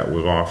things that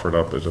was offered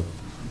up as a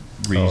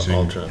reason,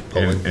 alternate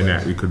polling and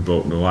that we could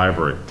vote in the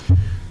library.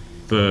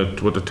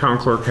 What the town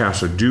clerk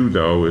has to do,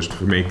 though, is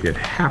to make it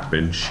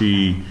happen,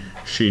 she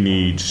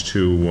needs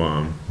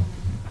to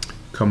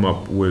come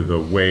up with a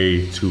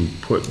way to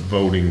put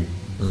voting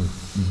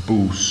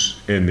booths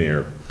in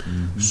there.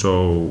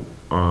 So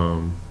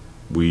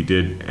we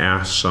did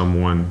ask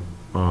someone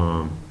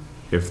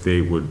if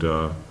they would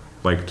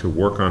like to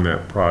work on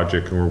that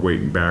project, and we're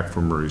waiting back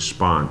from a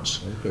response.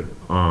 Good.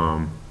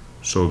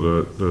 So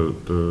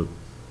the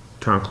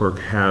town clerk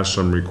has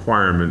some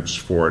requirements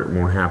for it. It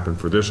won't happen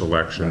for this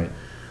election.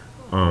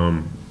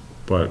 Right.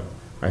 But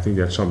I think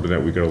that's something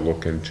that we got to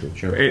look into.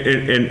 Sure.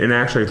 And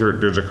actually,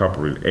 there's a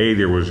couple of reasons.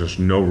 There was just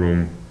no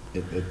room.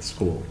 At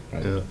school,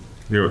 right? Yeah.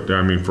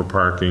 I mean, for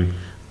parking.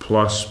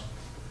 Plus,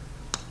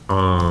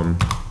 I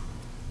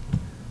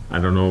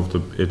don't know if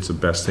it's the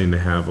best thing to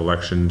have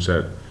elections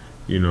that,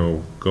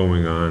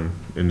 going on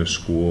in the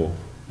school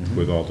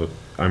with all the,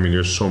 I mean,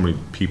 there's so many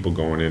people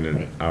going in and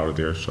Right. out of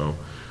there, so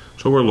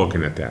we're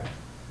looking at that.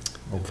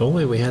 If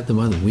only we had them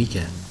on the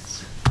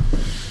weekends.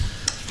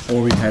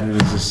 Or we had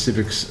it as a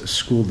civics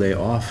school day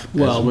off,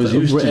 Well, as was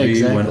used to be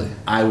exactly. when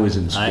I was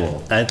in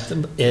school.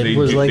 It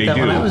was like They that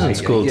when do. I was in I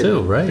school get too,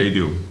 it. right? They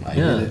do. I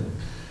Yeah. get it.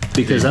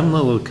 Because I'm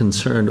a little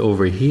concerned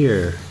over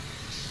here,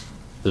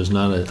 there's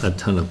not a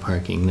ton of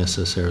parking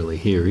necessarily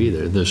here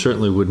either. There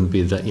certainly wouldn't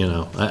be that, you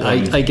know,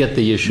 I get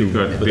the issue. You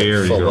got with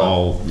there, you full got up.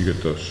 all, you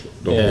got the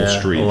whole Yeah,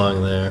 street,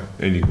 along there.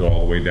 and you go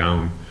all the way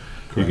down.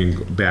 You can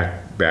go back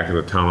of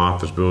the town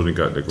office building,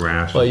 got the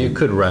grass. Well, you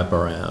could wrap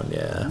around,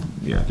 yeah.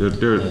 Yeah,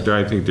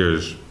 I think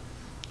there's,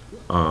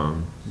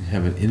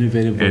 Have an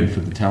innovative way And-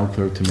 for the town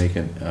clerk to make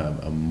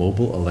a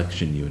mobile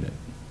election unit.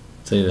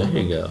 See, there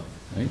you go.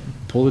 Right?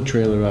 Pull the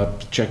trailer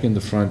up, check in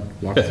the front,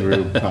 walk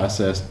through,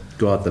 process,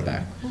 go out the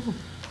back.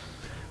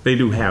 they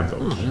do have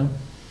those. You know?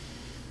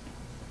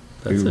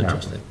 That's They do have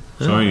interesting.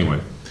 them. So anyway,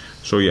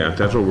 so yeah,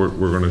 that's what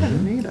we're gonna do.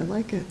 Neat, I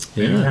like it.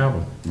 They do Yeah. have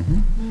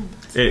them.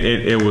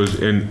 It was,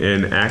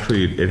 and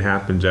actually, it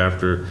happens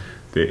after,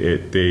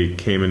 they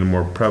came into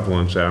more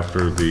prevalence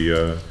after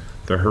the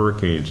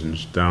hurricanes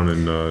and down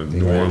in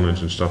New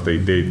Orleans and stuff.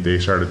 They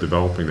started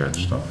developing that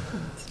stuff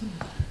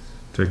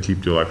to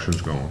keep the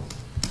elections going.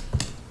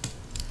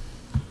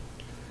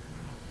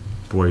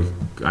 Boy,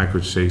 I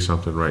could say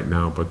something right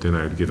now, but then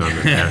I'd get on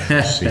the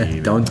national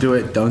scene. Don't do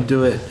it, don't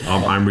do it.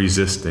 I'm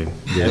resisting.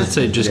 I'd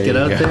say just There get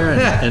you out go. there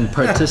and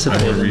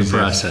participate in the Resist.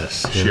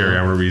 process. you Sherry, know?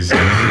 I'm gonna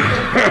resist.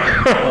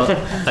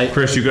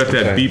 Chris, you got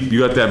that beep. You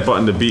got that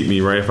button to beat me,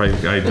 right? If I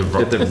Hit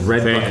the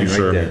red Thank button you, right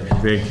sir. there.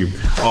 Thank you.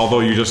 Although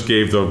you just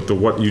gave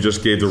you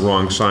just gave the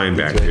wrong sign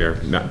back there.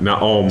 Now,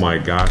 oh my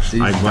gosh! He's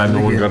I'm glad running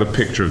no one again. got a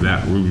picture of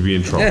that. We'd be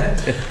in trouble.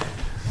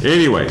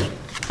 Anyways,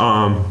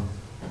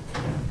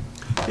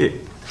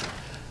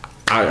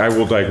 I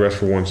will digress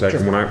for 1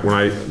 second. When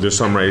I this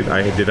summer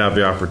I did have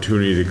the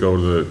opportunity to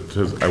go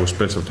I was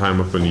spent some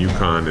time up in the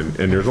Yukon, and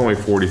there's only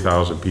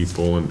 40,000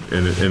 people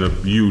in a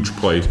huge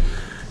place,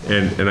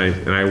 and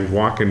I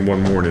walk in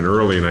one morning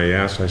early and I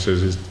asked, I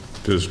says,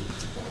 this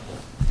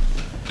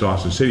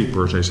Dawson City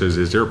person, I says,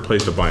 is there a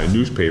place to buy a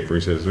newspaper?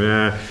 He says,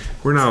 nah,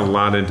 we're not a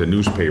lot into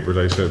newspapers.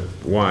 I said,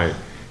 why?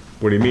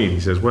 What do you mean? He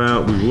says,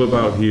 well, we live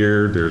out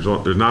here. There's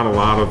not a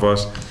lot of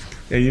us.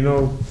 And you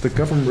know, the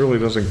government really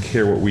doesn't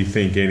care what we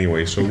think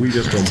anyway, so we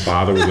just don't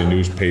bother with the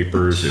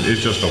newspapers.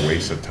 It's just a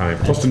waste of time.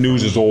 Plus, the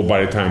news is old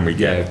by the time we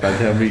get Yeah, it. by the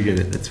time we get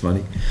it, that's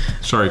funny.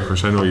 Sorry,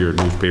 Chris, I know you're a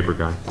newspaper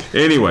guy.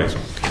 Anyways,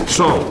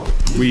 so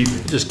we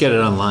Just get it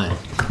online.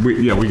 we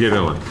get it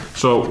on.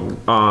 So,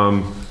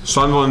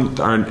 Sunderland,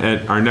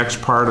 our next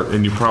part,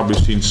 and you've probably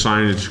seen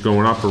signage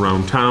going up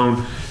around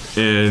town,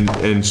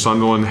 and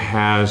Sunderland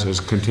has, as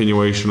a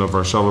continuation of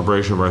our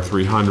celebration of our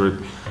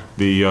 300th,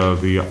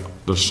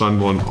 the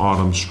Sunderland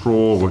Autumn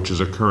Stroll, which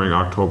is occurring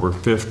October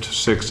 5th,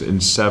 6th,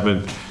 and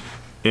 7th,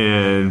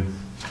 and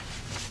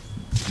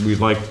we'd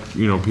like,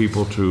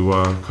 people to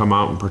come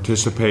out and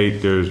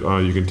participate. There's,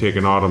 you can take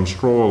an autumn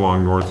stroll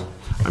along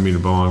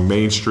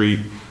Main Street,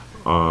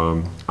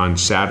 on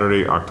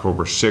Saturday,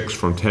 October 6th,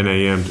 from 10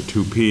 a.m. to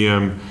 2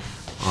 p.m.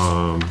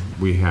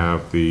 We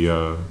have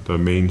the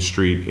Main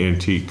Street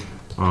Antique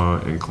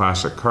and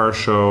Classic Car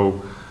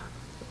Show.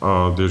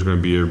 There's going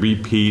to be a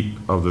repeat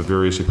of the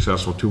very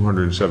successful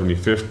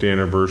 275th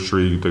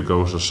anniversary that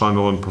goes to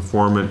Sunderland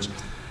performance,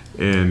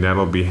 and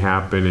that'll be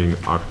happening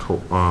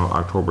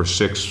October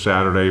 6th,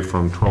 Saturday,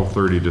 from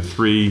 12:30 to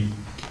 3.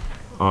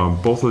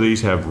 Both of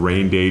these have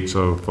rain dates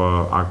of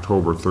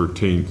October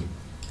 13th.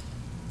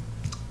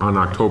 On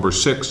October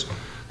 6th,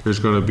 there's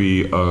going to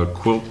be a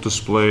quilt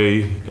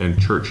display and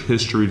church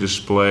history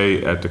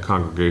display at the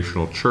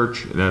Congregational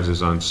Church, and as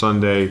is on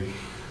Sunday.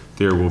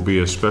 There will be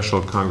a special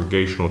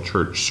Congregational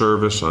Church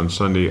service on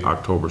Sunday,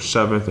 October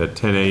 7th at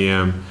 10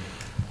 a.m.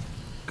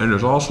 And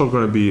there's also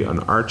going to be an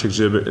arts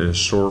exhibit and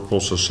Historical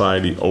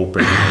Society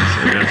open house,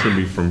 and that's going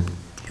to be from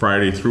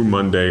Friday through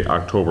Monday,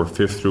 October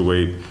 5th through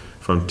 8th,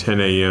 from 10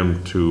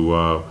 a.m.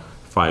 to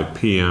 5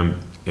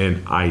 p.m.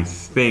 And I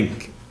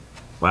think,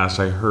 last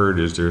I heard,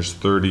 is there's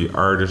 30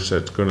 artists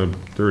that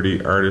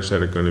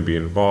are going to be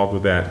involved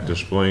with that,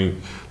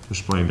 displaying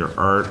their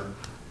art.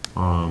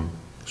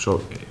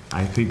 So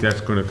I think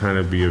that's going to kind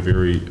of be a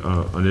very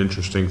an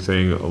interesting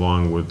thing,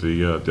 along with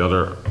the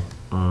other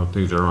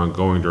things that are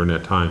ongoing during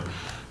that time.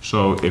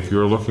 So if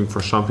you're looking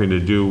for something to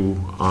do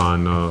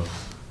on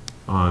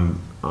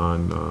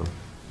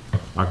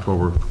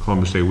October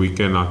Columbus Day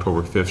weekend,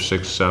 October 5th,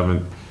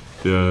 6th,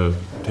 7th,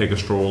 take a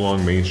stroll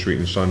along Main Street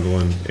in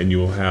Sunderland, and you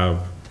will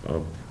have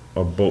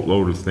a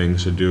boatload of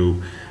things to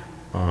do.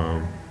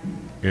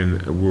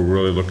 And we're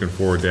really looking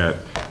forward to that.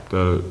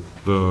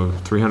 The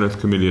 300th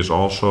committee is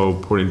also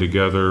putting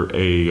together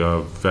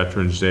a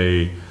Veterans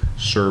Day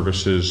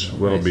services.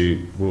 Will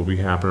be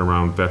happening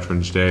around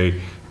Veterans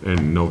Day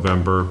in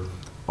November.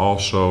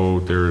 Also,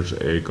 there's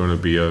going to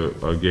be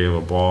a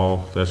gala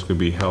ball that's going to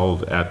be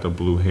held at the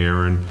Blue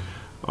Heron.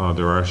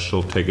 There are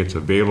still tickets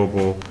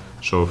available,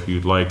 so if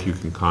you'd like, you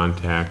can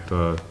contact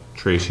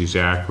Tracy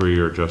Zachary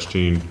or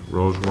Justine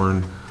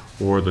Rosewarn,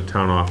 or the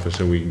town office,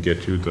 and we can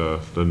get you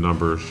the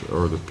numbers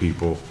or the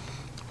people.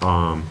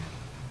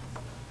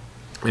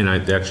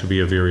 That should be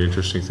a very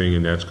interesting thing,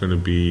 and that's going to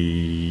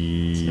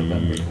be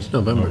It's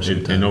November in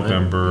sometime, right?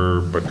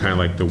 November, but kind of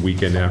like the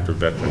weekend after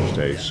Veterans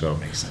Day. So,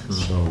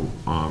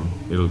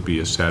 it'll be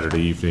a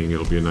Saturday evening.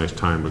 It'll be a nice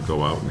time to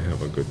go out and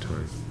have a good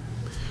time.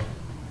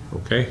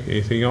 Okay.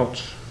 Anything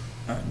else?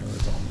 No,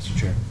 that's all, Mr.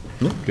 Chair.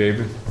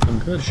 David? I'm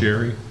good.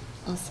 Sherry?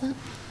 All set?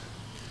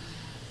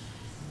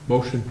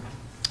 Motion?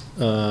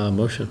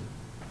 Motion.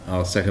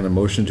 I'll second the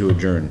motion to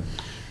adjourn.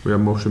 We have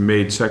a motion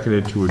made,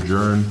 seconded to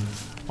adjourn.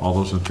 All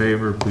those in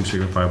favor, please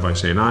signify by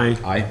saying aye.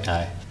 Aye.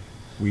 Aye.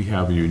 We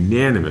have a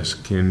unanimous,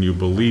 can you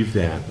believe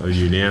that? A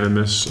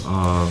unanimous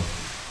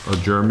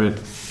adjournment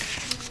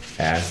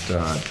at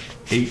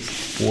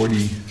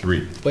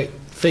 8:43. Wait,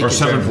 fake Or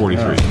adjournment.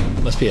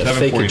 7:43. Must be a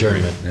fake 7:43.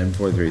 adjournment.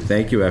 9:43.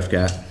 Thank you,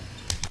 FCAT.